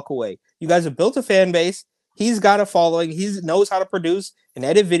going to walk away. You guys have built a fan base. He's got a following. He knows how to produce and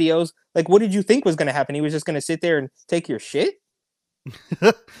edit videos. Like, what did you think was going to happen? He was just going to sit there and take your shit?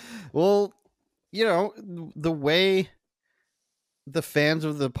 Well, you know, the way the fans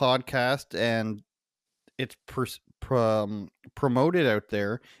of the podcast and it's promoted out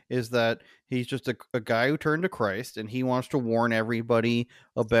there is that he's just a guy who turned to Christ and he wants to warn everybody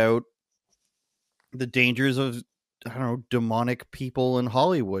about the dangers of, I don't know, demonic people in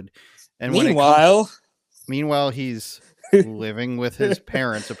Hollywood. And meanwhile, he's living with his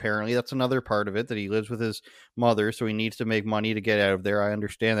parents. Apparently, that's another part of it, that he lives with his mother, so he needs to make money to get out of there. I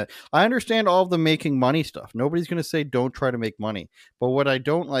understand that. I understand all of the making money stuff. Nobody's going to say don't try to make money. But what I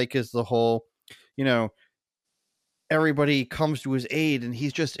don't like is the whole, you know, everybody comes to his aid, and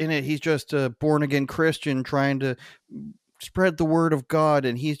he's just in it. He's just a born again Christian trying to spread the word of God,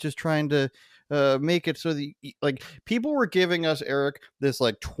 and he's just trying to make it so that like people were giving us, Eric, this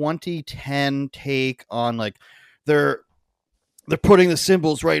like 2010 take on like they're putting the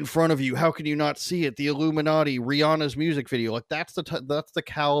symbols right in front of you. How can you not see it? The Illuminati, Rihanna's music video, like that's the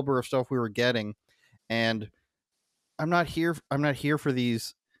caliber of stuff we were getting, and I'm not here for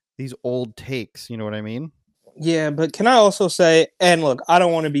these old takes. You know what I mean? Yeah, but can I also say, and look, I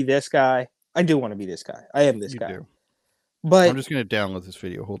don't want to be this guy. I do want to be this guy. I am this guy. Do. But I'm just gonna download this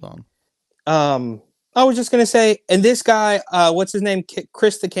video. Hold on. I was just gonna say, and this guy, what's his name?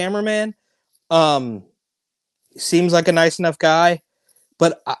 Chris the cameraman. Seems like a nice enough guy,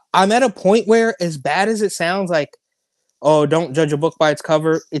 but I'm at a point where, as bad as it sounds, like, oh, don't judge a book by its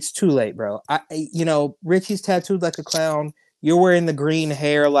cover. It's too late, bro. Ritchie's tattooed like a clown. You're wearing the green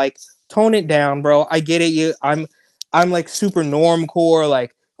hair. Like, tone it down, bro. I get it. I'm like super normcore.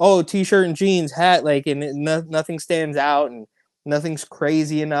 Like, oh, t-shirt and jeans, hat, like, and nothing stands out and nothing's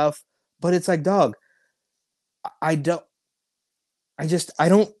crazy enough. But it's like, dog, I don't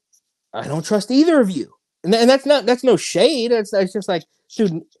trust either of you. And that's no shade. That's just like,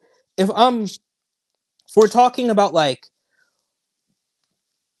 dude, if we're talking about like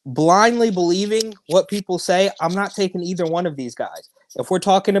blindly believing what people say, I'm not taking either one of these guys. If we're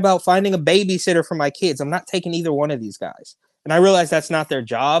talking about finding a babysitter for my kids, I'm not taking either one of these guys. And I realize that's not their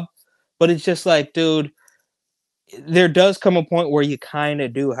job, but it's just like, dude, there does come a point where you kind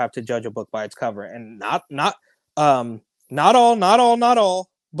of do have to judge a book by its cover, and not all,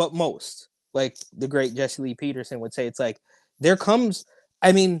 but most. Like the great Jesse Lee Peterson would say, it's like there does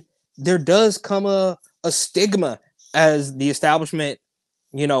come a stigma, as the establishment,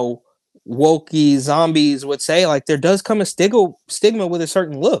 wokey zombies would say. Like there does come a stigma with a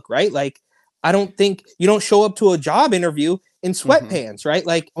certain look, right? Like I don't think you don't show up to a job interview in sweatpants, right?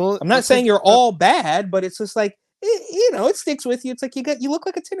 Like, well, I'm not saying you're all bad, but it's just like, it sticks with you. It's like you look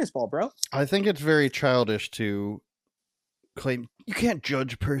like a tennis ball, bro. I think it's very childish to claim you can't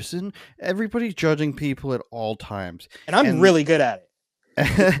judge a person. Everybody's judging people at all times, and I'm really good at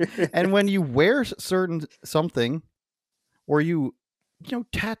it. And when you wear something, or you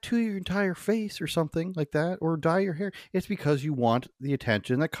tattoo your entire face or something like that, or dye your hair, it's because you want the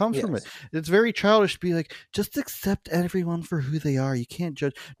attention that comes from it. It's very childish to be like, just accept everyone for who they are. You can't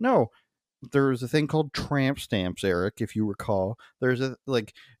judge. No. There's a thing called tramp stamps, Eric, if you recall. There's a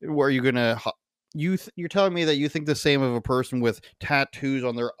where you're gonna you're telling me that you think the same of a person with tattoos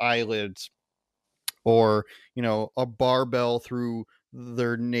on their eyelids, or a barbell through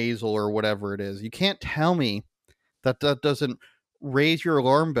their nasal or whatever it is. You can't tell me that doesn't raise your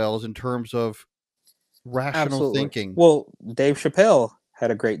alarm bells in terms of rational thinking. Well, Dave Chappelle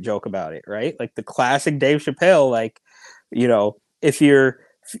had a great joke about it, right? Like the classic Dave Chappelle, like, if you're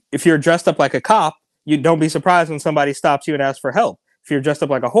dressed up like a cop, you don't be surprised when somebody stops you and asks for help. If you're dressed up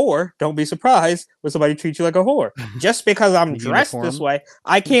like a whore, don't be surprised when somebody treats you like a whore. Just because I'm dressed this way,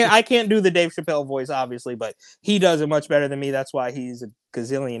 I can't do the Dave Chappelle voice, obviously, but he does it much better than me. That's why he's a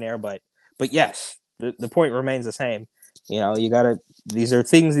gazillionaire. But yes, the point remains the same. You gotta. These are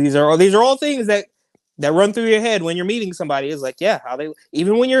all things that run through your head when you're meeting somebody. Is like, yeah, how they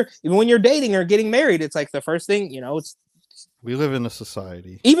even when you're dating or getting married, it's like the first thing. It's. We live in a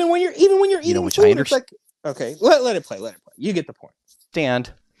society. Even when you're eating food, it's like, okay, let it play. You get the point.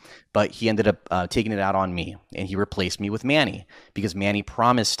 But he ended up taking it out on me, and he replaced me with Manny, because Manny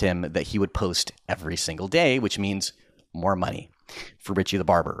promised him that he would post every single day, which means more money for Ritchie the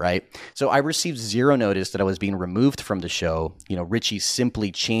Barber, right? So I received zero notice that I was being removed from the show. Ritchie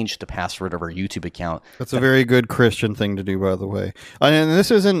simply changed the password of our YouTube account. That's a very good Christian thing to do, by the way. And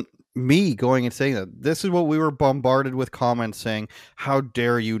this isn't me going and saying that. This is what we were bombarded with comments saying, how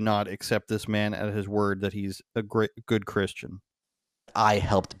dare you not accept this man at his word that he's a good Christian. I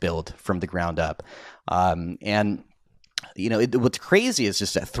helped build from the ground up. What's crazy is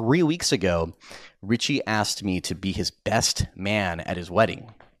just that 3 weeks ago, Ritchie asked me to be his best man at his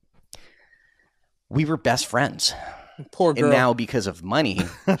wedding. We were best friends. Poor girl. And now, because of money,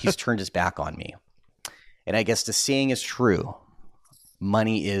 he's turned his back on me. And I guess the saying is true.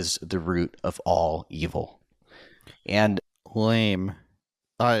 Money is the root of all evil. And lame.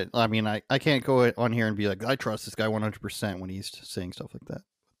 I mean, I can't go on here and be like, I trust this guy 100% when he's saying stuff like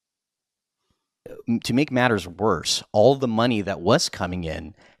that. to make matters worse, all the money that was coming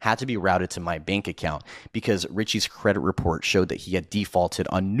in had to be routed to my bank account because Ritchie's credit report showed that he had defaulted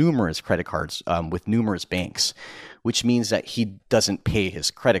on numerous credit cards with numerous banks, which means that he doesn't pay his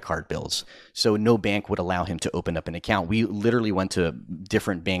credit card bills. So no bank would allow him to open up an account. We literally went to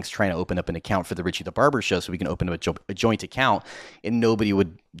different banks trying to open up an account for the Ritchie the Barber show so we can open up a joint account, and nobody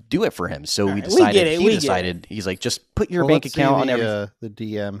would do it for him. So we decided, he's like, just put your bank account on everything. The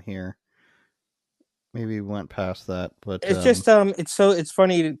DM here. Maybe we went past that, but it's just it's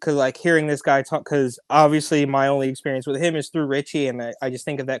funny because like hearing this guy talk, because obviously my only experience with him is through Ritchie, and I just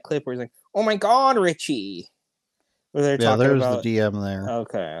think of that clip where he's like, "Oh my God, Ritchie!" Where they're talking there's about the DM there.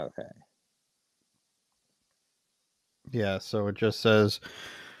 Okay. Yeah, so it just says,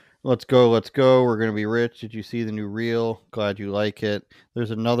 let's go. We're going to be rich. Did you see the new reel? Glad you like it.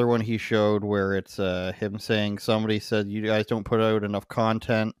 There's another one he showed where it's him saying, somebody said, you guys don't put out enough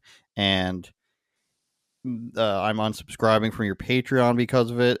content, and I'm unsubscribing from your Patreon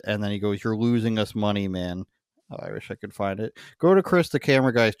because of it. And then he goes, you're losing us money, man. Oh, I wish I could find it. Go to Chris the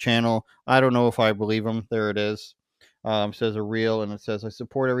Camera Guy's channel. I don't know if I believe him. There it is. Says a reel, and it says, I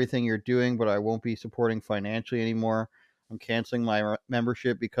support everything you're doing, but I won't be supporting financially anymore. I'm canceling my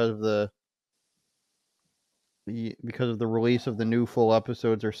membership because of the release of the new full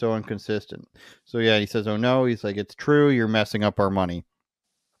episodes are so inconsistent. So yeah, he says, oh no, he's like, it's true, you're messing up our money.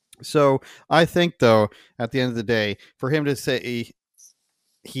 So I think though, at the end of the day, for him to say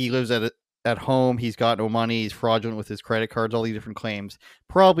he lives at home, he's got no money, he's fraudulent with his credit cards, all these different claims,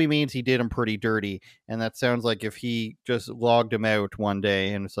 probably means he did him pretty dirty. And that sounds like if he just logged him out one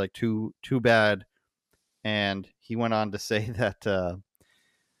day and it's like too bad. And he went on to say that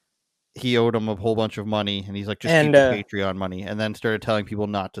he owed him a whole bunch of money, and he's like, just keep the Patreon money, and then started telling people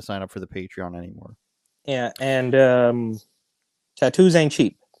not to sign up for the Patreon anymore. Yeah, and tattoos ain't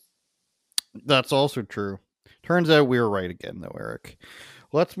cheap. That's also true. Turns out we were right again, though, Eric.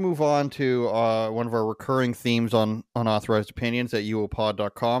 Let's move on to one of our recurring themes on Unauthorized Opinions at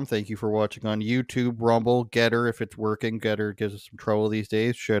uopod.com. Thank you for watching on YouTube, Rumble, Getter, if it's working. Getter gives us some trouble these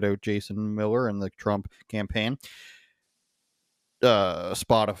days. Shout out Jason Miller and the Trump campaign.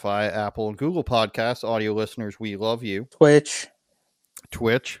 Spotify, Apple, and Google Podcasts. Audio listeners, we love you. Twitch,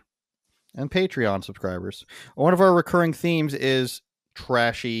 and Patreon subscribers. One of our recurring themes is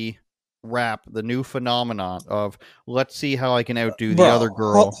trashy rap, the new phenomenon of let's see how I can outdo the other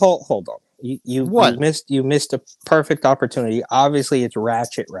girl. Hold on. You missed a perfect opportunity. Obviously, it's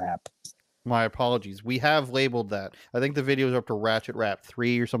ratchet rap. My apologies. We have labeled that. I think the video is up to Ratchet Rap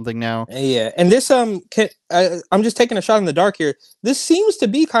 3 or something now. Yeah, and this I'm just taking a shot in the dark here. This seems to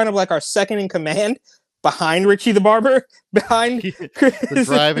be kind of like our second in command behind Ritchie the Barber, behind the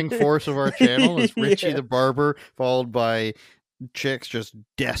driving force of our channel is Ritchie the Barber, followed by chicks just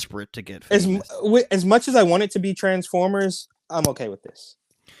desperate to get famous. As much as I want it to be Transformers, I'm okay with this.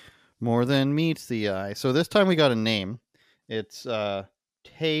 More than meets the eye. So this time we got a name. It's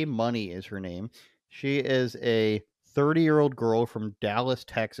Tay Money is her name. She is a 30-year-old girl from Dallas,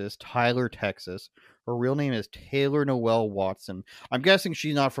 Texas, Tyler, Texas. Her real name is Taylor Noel Watson. I'm guessing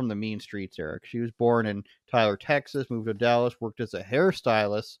she's not from the mean streets, Eric. She was born in Tyler, Texas, moved to Dallas, worked as a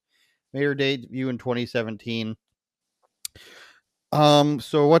hairstylist, made her debut in 2017.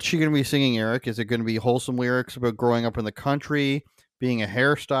 So what's she going to be singing, Eric? Is it going to be wholesome lyrics about growing up in the country, being a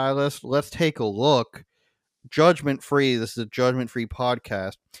hairstylist? Let's take a look. Judgment free. This is a judgment free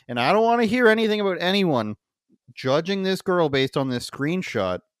podcast, and I don't want to hear anything about anyone judging this girl based on this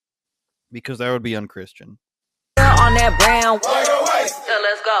screenshot because that would be unchristian. On that brown,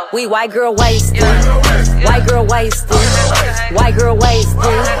 let's go. We white girl wasted, white girl wasted, white girl wasted,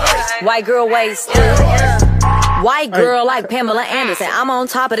 white girl wasted. White girl like Pamela Anderson. I'm on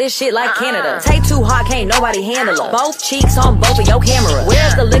top of this shit like Canada. Take too hot, can't nobody handle her. Both cheeks on both of your cameras.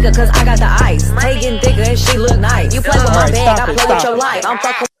 Where's the liquor? Cause I got the ice. Taking thicker and she look nice. You play with my bag, I play with your life. I'm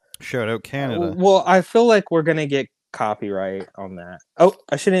fucking. Shout out Canada. Well, I feel like we're gonna get copyright on that. Oh,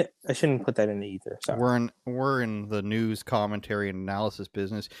 I shouldn't put that in the ether. Sorry. We're in the news commentary and analysis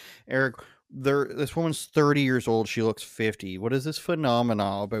business, Eric. This woman's 30 years old. She looks 50. What is this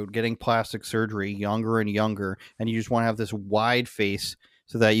phenomenon about getting plastic surgery younger and younger, and you just want to have this wide face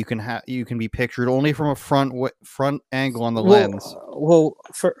so that you can be pictured only from a front angle on the lens? Well,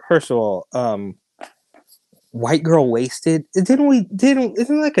 first of all, white girl wasted.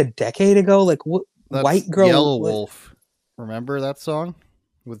 Isn't like a decade ago? Like what? That's white girl. Yellow Wolf. Remember that song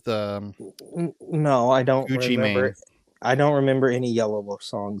with No, I don't Gucci remember. Mane. I don't remember any Yellow Wolf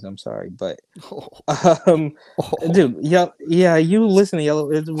songs. I'm sorry, but dude, yeah, you listen to Yellow.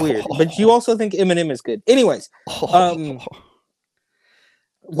 It's weird, but you also think Eminem is good. Anyways,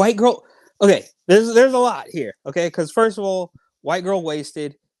 white girl. Okay, there's a lot here. Okay, because first of all, white girl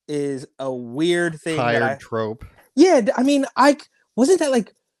wasted is a weird thing tired trope. Yeah, I mean, wasn't that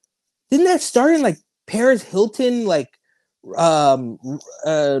like, didn't that start in like Paris Hilton, like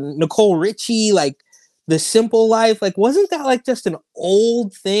Nicole Ritchie, like The Simple Life? Like, wasn't that like just an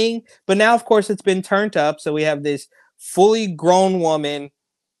old thing? But now, of course, it's been turned up. So we have this fully grown woman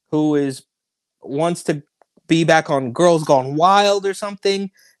who wants to be back on Girls Gone Wild or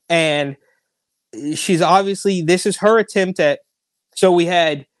something, and she's obviously, this is her attempt at. So we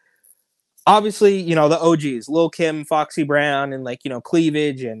had obviously, you know, the OGs, Lil Kim, Foxy Brown, and like, you know,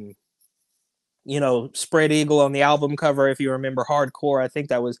 Cleavage and, you know, Spread Eagle on the album cover. If you remember Hardcore, I think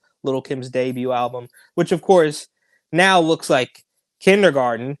that was Lil Kim's debut album, which of course now looks like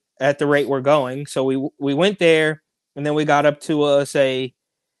kindergarten at the rate we're going. So we went there, and then we got up to say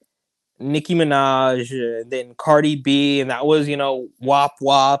Nicki Minaj, and then Cardi B, and that was, you know, WAP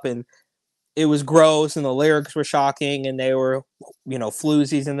WAP, and it was gross, and the lyrics were shocking, and they were, you know,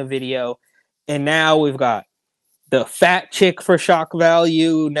 floozies in the video. And now we've got the fat chick for shock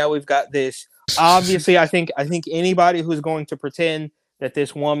value. Now we've got this. Obviously, I think anybody who's going to pretend that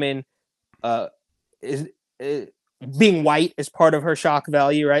this woman is being white is part of her shock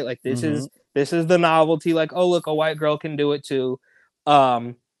value, right? Like this is the novelty. Like, oh look, a white girl can do it too.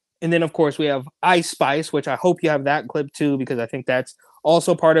 And then of course we have Ice Spice, which I hope you have that clip too, because I think that's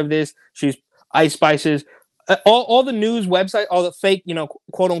also part of this. She's Ice Spice's all the news website, all the fake, you know,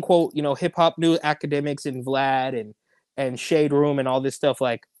 quote unquote, you know, hip hop news academics and Vlad and Shade Room and all this stuff.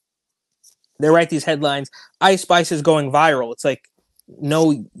 Like, they write these headlines. Ice Spice is going viral. It's like,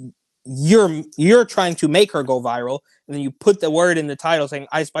 no, you're trying to make her go viral, and then you put the word in the title saying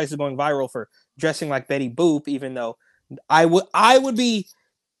Ice Spice is going viral for dressing like Betty Boop, even though I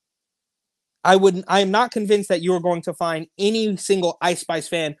am not convinced that you are going to find any single Ice Spice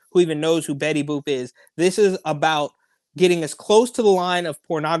fan who even knows who Betty Boop is. This is about getting as close to the line of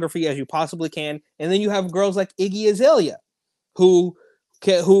pornography as you possibly can. And then you have girls like Iggy Azalea, who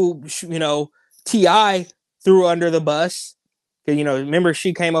you know, T.I. threw under the bus. You know, remember,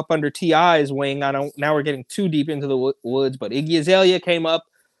 she came up under T.I.'s wing. Now we're getting too deep into the woods, but Iggy Azalea came up,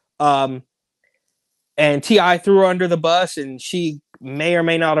 and T.I. threw her under the bus, and she may or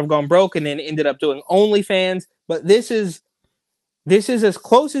may not have gone broke, and then ended up doing OnlyFans. But this is as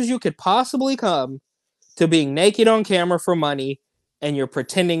close as you could possibly come to being naked on camera for money, and you're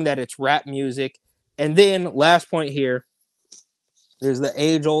pretending that it's rap music. And then last point here, there's the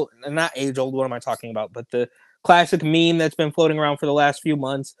not age old, what am I talking about? But the classic meme that's been floating around for the last few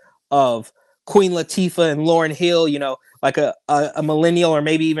months of Queen Latifah and Lauryn Hill, you know, like a millennial or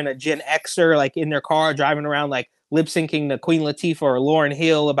maybe even a Gen Xer, like in their car driving around, like lip syncing to Queen Latifah or Lauryn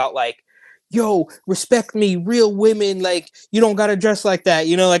Hill about like, yo, respect me, real women, like, you don't gotta dress like that,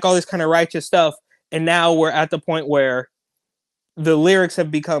 you know, like all this kind of righteous stuff. And now we're at the point where the lyrics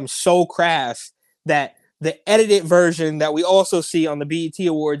have become so crass that the edited version that we also see on the BET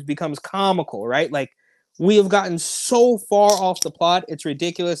Awards becomes comical, right? Like, we have gotten so far off the plot, it's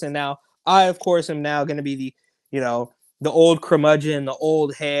ridiculous. And now I, of course, am now going to be the, you know, the old curmudgeon, the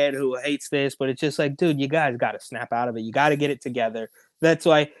old head who hates this, but it's just like, dude, you guys got to snap out of it. You got to get it together. That's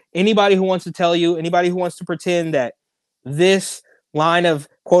why anybody who wants to tell you, anybody who wants to pretend that this line of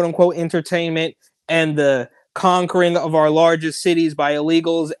quote unquote entertainment and the conquering of our largest cities by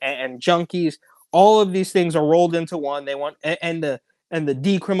illegals and junkies, all of these things are rolled into one. They want, and the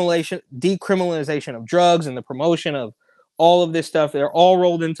decriminalization of drugs and the promotion of all of this stuff, they're all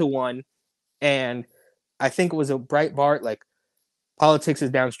rolled into one. And I think it was a Breitbart, like, politics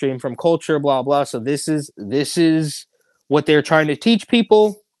is downstream from culture, blah blah. So this is what they're trying to teach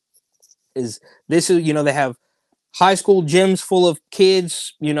people. Is this is, you know, they have high school gyms full of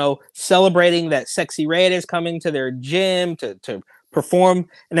kids, you know, celebrating that Sexy Red is coming to their gym to perform.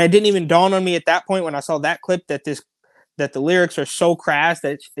 And it didn't even dawn on me at that point when I saw that clip that the lyrics are so crass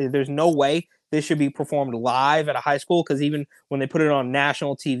that there's no way this should be performed live at a high school, because even when they put it on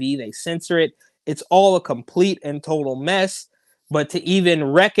national TV, they censor it. It's all a complete and total mess. But to even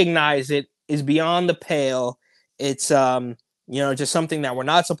recognize it is beyond the pale. It's you know, just something that we're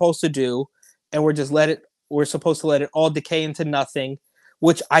not supposed to do, and we're supposed to let it all decay into nothing,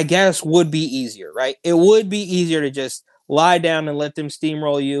 which I guess would be easier, right? It would be easier to just lie down and let them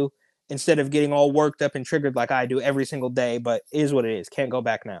steamroll you instead of getting all worked up and triggered like I do every single day. But it is what it is. Can't go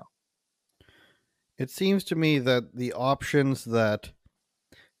back now. It seems to me that the options that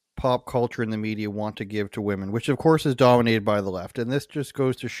pop culture and the media want to give to women, which of course is dominated by the left, and this just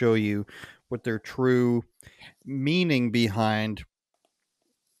goes to show you what their true meaning behind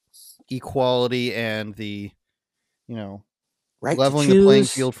equality and the, you know, right, leveling the playing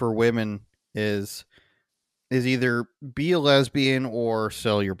field for women is either be a lesbian or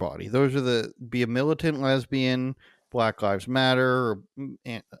sell your body. Those are be a militant lesbian, Black Lives Matter,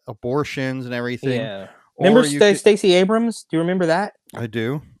 abortions and everything. Yeah. Or Remember Stacey Abrams? Do you remember that? I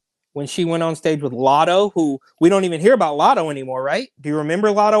do. When she went on stage with Lotto, who we don't even hear about Lotto anymore, right? Do you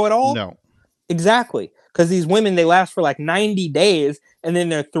remember Lotto at all? No. Exactly. Because these women, they last for like 90 days and then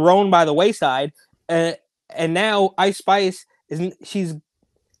they're thrown by the wayside. And now Ice Spice, she's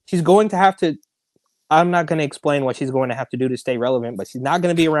going to have to, I'm not going to explain what she's going to have to do to stay relevant, but she's not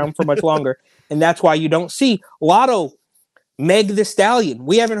going to be around for much longer. And that's why you don't see Lotto, Meg the Stallion.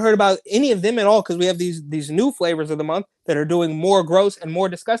 We haven't heard about any of them at all because we have these new flavors of the month that are doing more gross and more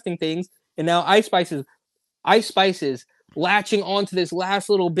disgusting things. And now Ice Spice is latching onto this last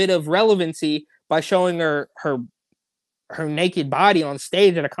little bit of relevancy by showing her naked body on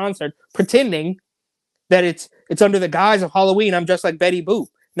stage at a concert, pretending that it's under the guise of Halloween. I'm just like Betty Boop.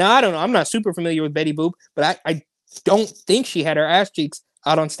 Now, I don't know. I'm not super familiar with Betty Boop, but I don't think she had her ass cheeks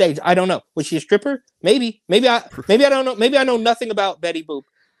out on stage. I don't know. Was she a stripper? Maybe I don't know. Maybe I know nothing about Betty Boop,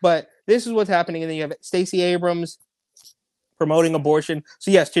 but this is what's happening. And then you have Stacey Abrams promoting abortion.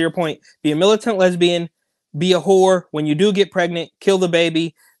 So yes, to your point, be a militant lesbian, be a whore. When you do get pregnant, kill the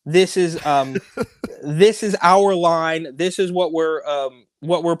baby. This is this is our line. This is what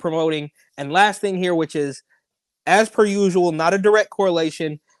we're promoting. And last thing here, which is, as per usual, not a direct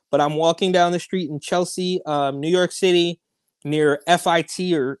correlation, but I'm walking down the street in Chelsea, New York City, near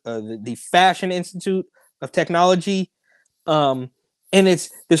FIT, or the Fashion Institute of Technology. And it's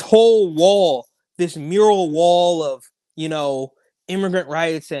this whole wall, this mural wall of, immigrant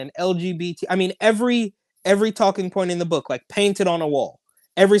rights and LGBT. I mean, every talking point in the book, like painted on a wall.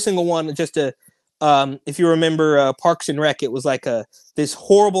 Every single one, just if you remember Parks and Rec, it was like this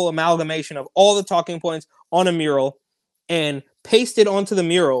horrible amalgamation of all the talking points on a mural, and pasted onto the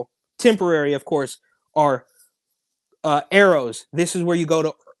mural, temporary, of course, are arrows. This is where you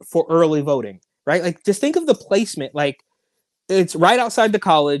go for early voting, right? Like, just think of the placement. Like, it's right outside the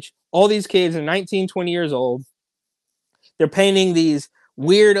college. All these kids are 19, 20 years old. They're painting these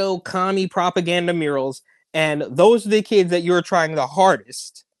weirdo commie propaganda murals, and those are the kids that you're trying the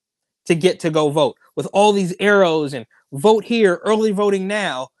hardest to get to go vote, with all these arrows and vote here, early voting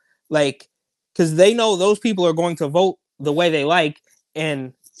now, like, because they know those people are going to vote the way they like.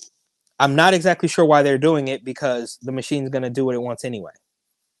 And I'm not exactly sure why they're doing it, because the machine's going to do what it wants anyway.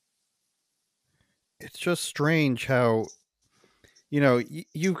 It's just strange how,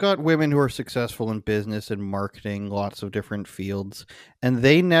 you've got women who are successful in business and marketing, lots of different fields, and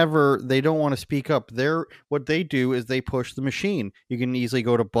they don't want to speak up. What they do is they push the machine. You can easily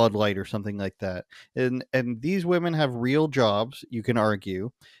go to Bud Light or something like that. And these women have real jobs, you can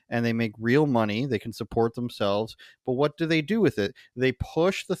argue, and they make real money. They can support themselves. But what do they do with it? They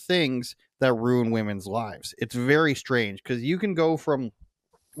push the things that ruin women's lives. It's very strange, because you can go from,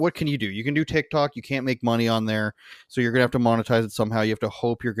 what can you do? You can do TikTok. You can't make money on there, so you're going to have to monetize it somehow. You have to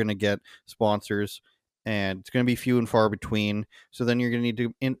hope you're going to get sponsors, and it's going to be few and far between. So then you're going to need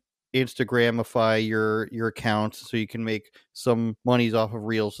to Instagramify your accounts so you can make some monies off of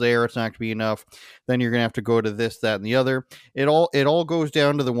reels there. It's not going to be enough. Then you're going to have to go to this, that, and the other. It all goes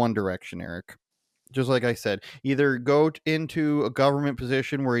down to the one direction, Eric. Just like I said, either go into a government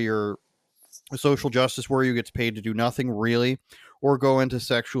position where you're a social justice warrior who gets paid to do nothing really, or go into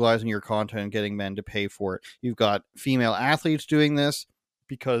sexualizing your content and getting men to pay for it. You've got female athletes doing this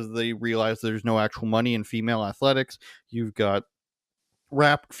because they realize there's no actual money in female athletics. You've got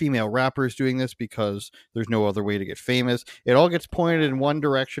female rappers doing this because there's no other way to get famous. It all gets pointed in one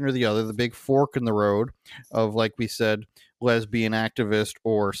direction or the other, the big fork in the road of, like we said, lesbian activist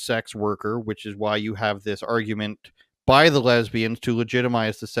or sex worker, which is why you have this argument by the lesbians to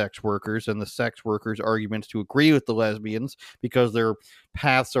legitimize the sex workers, and the sex workers' arguments to agree with the lesbians, because their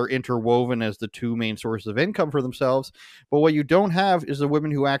paths are interwoven as the two main sources of income for themselves. But what you don't have is the women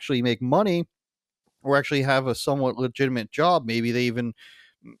who actually make money, or actually have a somewhat legitimate job. Maybe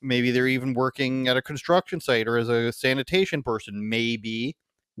they're even working at a construction site or as a sanitation person. Maybe,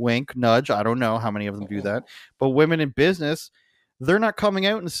 wink, nudge. I don't know how many of them do that. But women in business, they're not coming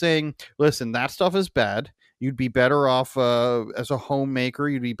out and saying, listen, that stuff is bad. You'd be better off as a homemaker.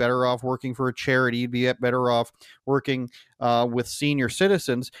 You'd be better off working for a charity. You'd be better off working with senior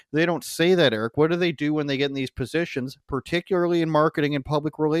citizens. They don't say that, Eric. What do they do when they get in these positions, particularly in marketing and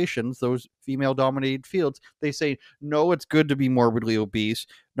public relations, those female-dominated fields? They say, no, it's good to be morbidly obese.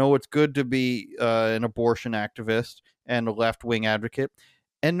 No, it's good to be an abortion activist and a left-wing advocate.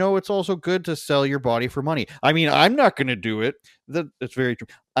 And no, it's also good to sell your body for money. I mean, I'm not going to do it. That's very true.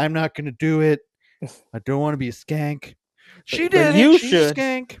 I'm not going to do it. I don't want to be a skank. She But did you it. She's a should.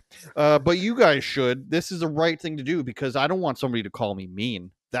 skank. But you guys should. This is the right thing to do because I don't want somebody to call me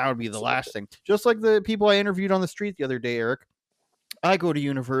mean. That would be the last thing. Just like the people I interviewed on the street the other day, Eric. I go to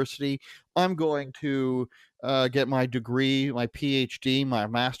university. I'm going to get my degree, my PhD, my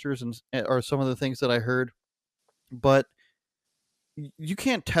master's, and or some of the things that I heard. But you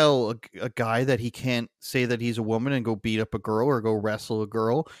can't tell a guy that he can't say that he's a woman and go beat up a girl or go wrestle a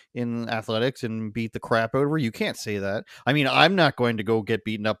girl in athletics and beat the crap out of her. You can't say that. I mean, I'm not going to go get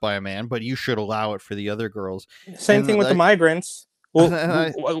beaten up by a man, but you should allow it for the other girls. Same thing with the migrants.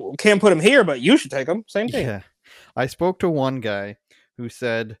 Well, can't put them here, but you should take them. Same thing. Yeah. I spoke to one guy who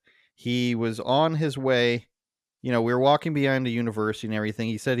said he was on his way. We were walking behind the university and everything.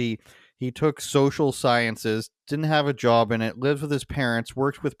 He said he took social sciences, didn't have a job in it, lives with his parents,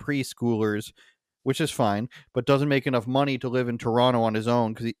 works with preschoolers, which is fine, but doesn't make enough money to live in Toronto on his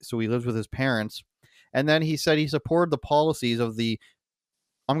own, so he lives with his parents. And then he said he supported the policies of the,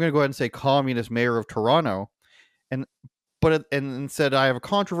 I'm going to go ahead and say, communist mayor of Toronto, and said, I have a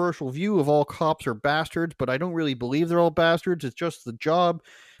controversial view of all cops are bastards, but I don't really believe they're all bastards. It's just the job,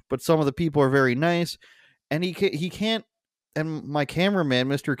 but some of the people are very nice. And he can't. And my cameraman,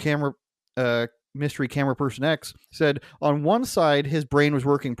 Mystery Camera Person X, said on one side his brain was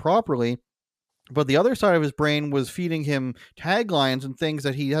working properly, but the other side of his brain was feeding him taglines and things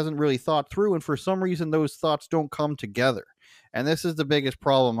that he hasn't really thought through. And for some reason, those thoughts don't come together. And this is the biggest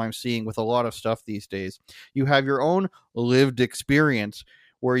problem I'm seeing with a lot of stuff these days. You have your own lived experience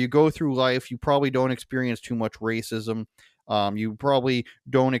where you go through life. You probably don't experience too much racism. You probably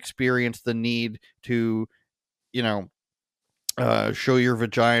don't experience the need to, show your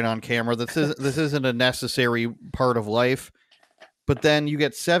vagina on camera. This isn't a necessary part of life. But then you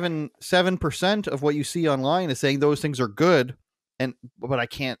get 7% of what you see online is saying those things are good. But I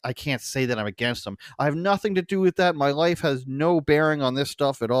can't say that I'm against them. I have nothing to do with that. My life has no bearing on this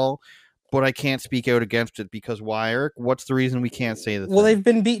stuff at all. But I can't speak out against it because why, Eric? What's the reason we can't say that? Well, they've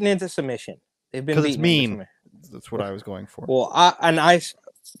been beaten into submission. Because it's mean. That's what I was going for. Well,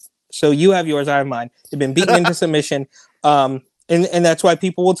 so you have yours, I have mine. They've been beaten into submission, and that's why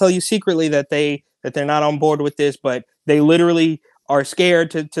people will tell you secretly that they're not on board with this, but they literally are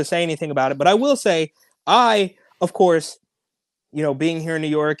scared to say anything about it. But I will say, of course, being here in New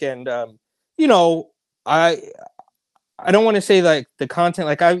York, and I don't want to say like the content,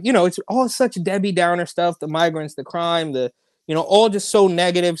 like it's all such Debbie Downer stuff, the migrants, the crime, all just so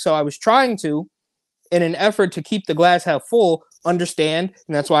negative. So I was trying to, in an effort to keep the glass half full, understand,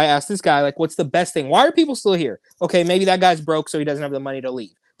 and that's why I asked this guy, like, what's the best thing? Why are people still here? Okay, maybe that guy's broke, so he doesn't have the money to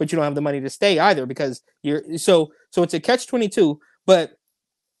leave, but you don't have the money to stay either because so it's a catch-22. But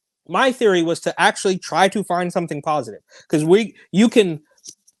my theory was to actually try to find something positive because you can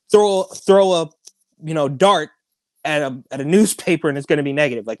throw a dart at a newspaper and it's going to be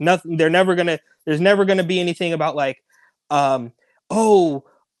negative. Like nothing, there's never going to be anything about like,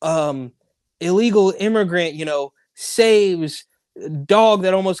 illegal immigrant, saves dog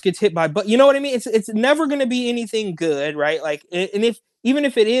that almost gets hit by, but you know what I mean? It's never going to be anything good, right? Like, and even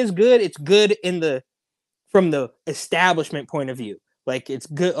if it is good, it's good from the establishment point of view. Like it's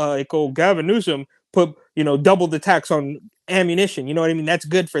good. Like old Gavin Newsom put, double the tax on ammunition. You know what I mean? That's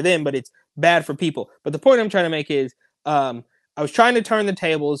good for them, but it's bad for people. But the point I'm trying to make is, I was trying to turn the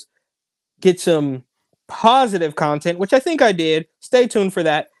tables, get some positive content, which I think I did. Stay tuned for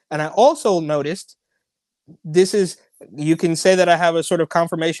that. And I also noticed you can say that I have a sort of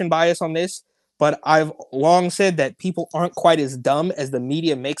confirmation bias on this, but I've long said that people aren't quite as dumb as the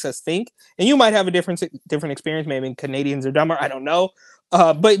media makes us think. And you might have a different experience. Maybe Canadians are dumber. I don't know.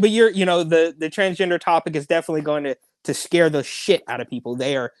 But you're, the transgender topic is definitely going to scare the shit out of people.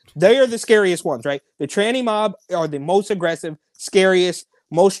 They are the scariest ones, right? The tranny mob are the most aggressive, scariest,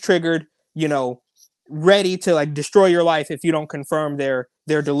 most triggered, ready to like destroy your life if you don't confirm their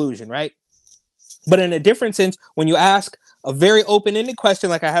delusion, right? But in a different sense, when you ask a very open-ended question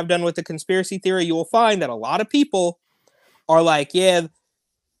like I have done with the conspiracy theory, you will find that a lot of people are like, yeah,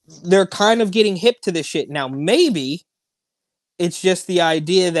 they're kind of getting hip to this shit. Now, maybe it's just the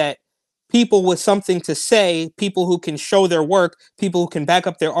idea that people with something to say, people who can show their work, people who can back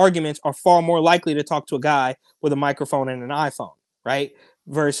up their arguments are far more likely to talk to a guy with a microphone and an iPhone, right?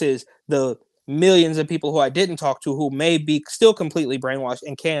 Versus the millions of people who I didn't talk to who may be still completely brainwashed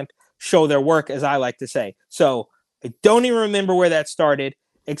and can't show their work, as I like to say. So I don't even remember where that started,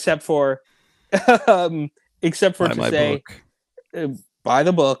 except for buy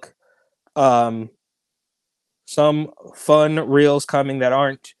the book. Some fun reels coming that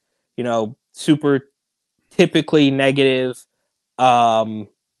aren't, super typically negative.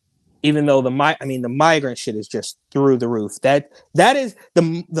 even though the migrant shit is just through the roof. That is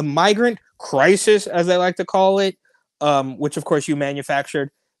the migrant crisis, as I like to call it, which of course you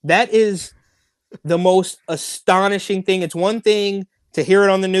manufactured. That is the most astonishing thing. It's one thing to hear it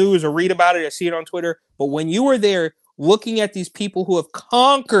on the news or read about it or see it on Twitter, but when you were there looking at these people who have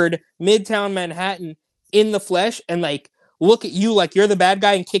conquered Midtown Manhattan in the flesh and like look at you like you're the bad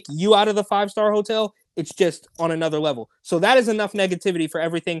guy and kick you out of the 5-star hotel, it's just on another level. So that is enough negativity for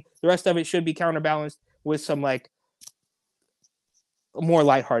everything. The rest of it should be counterbalanced with some like more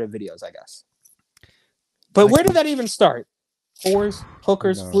lighthearted videos, I guess. But where did that even start? Whores,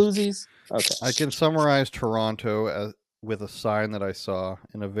 hookers, floozies? Okay. I can summarize Toronto with a sign that I saw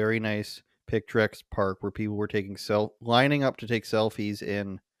in a very nice picturesque park where people were lining up to take selfies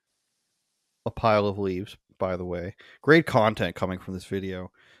in a pile of leaves, by the way. Great content coming from this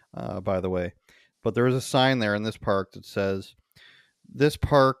video, by the way. But there is a sign there in this park that says, this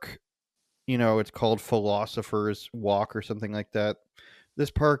park, it's called Philosopher's Walk or something like that.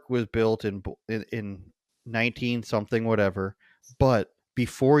 This park was built in 19 something whatever, but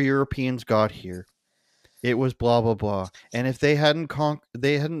before Europeans got here, it was blah blah blah. And if they hadn't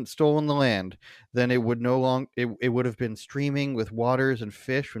stolen the land, then it would it would have been streaming with waters and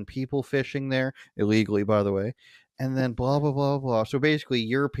fish and people fishing there illegally, by the way. And then blah blah blah blah. So basically,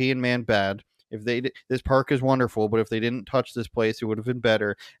 European man bad. This park is wonderful, but if they didn't touch this place, it would have been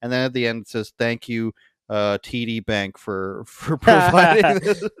better. And then at the end, it says, "Thank you, TD Bank, for providing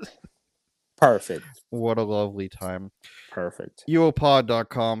this." Perfect. What a lovely time. Perfect.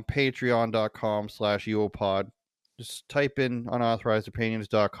 UOPod.com, patreon.com/UOPod. Just type in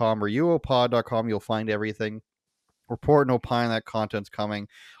unauthorizedopinions.com or UOPod.com. You'll find everything. Report and opine that content's coming.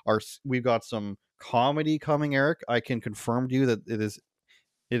 We've got some comedy coming, Eric. I can confirm to you that it is,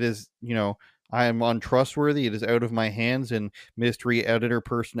 I am untrustworthy. It is out of my hands in mystery editor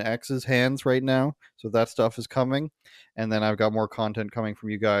person X's hands right now. So that stuff is coming. And then I've got more content coming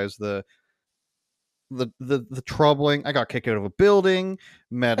from you guys. The troubling, I got kicked out of a building,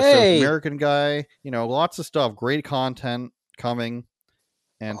 met a South American guy, lots of stuff, great content coming.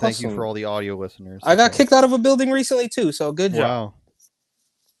 And awesome. Thank you for all the audio listeners. I got kicked out of a building recently too, so good job. Wow.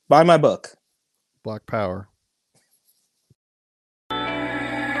 Buy my book. Black Power.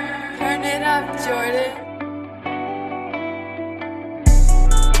 Turn it up, Jordan.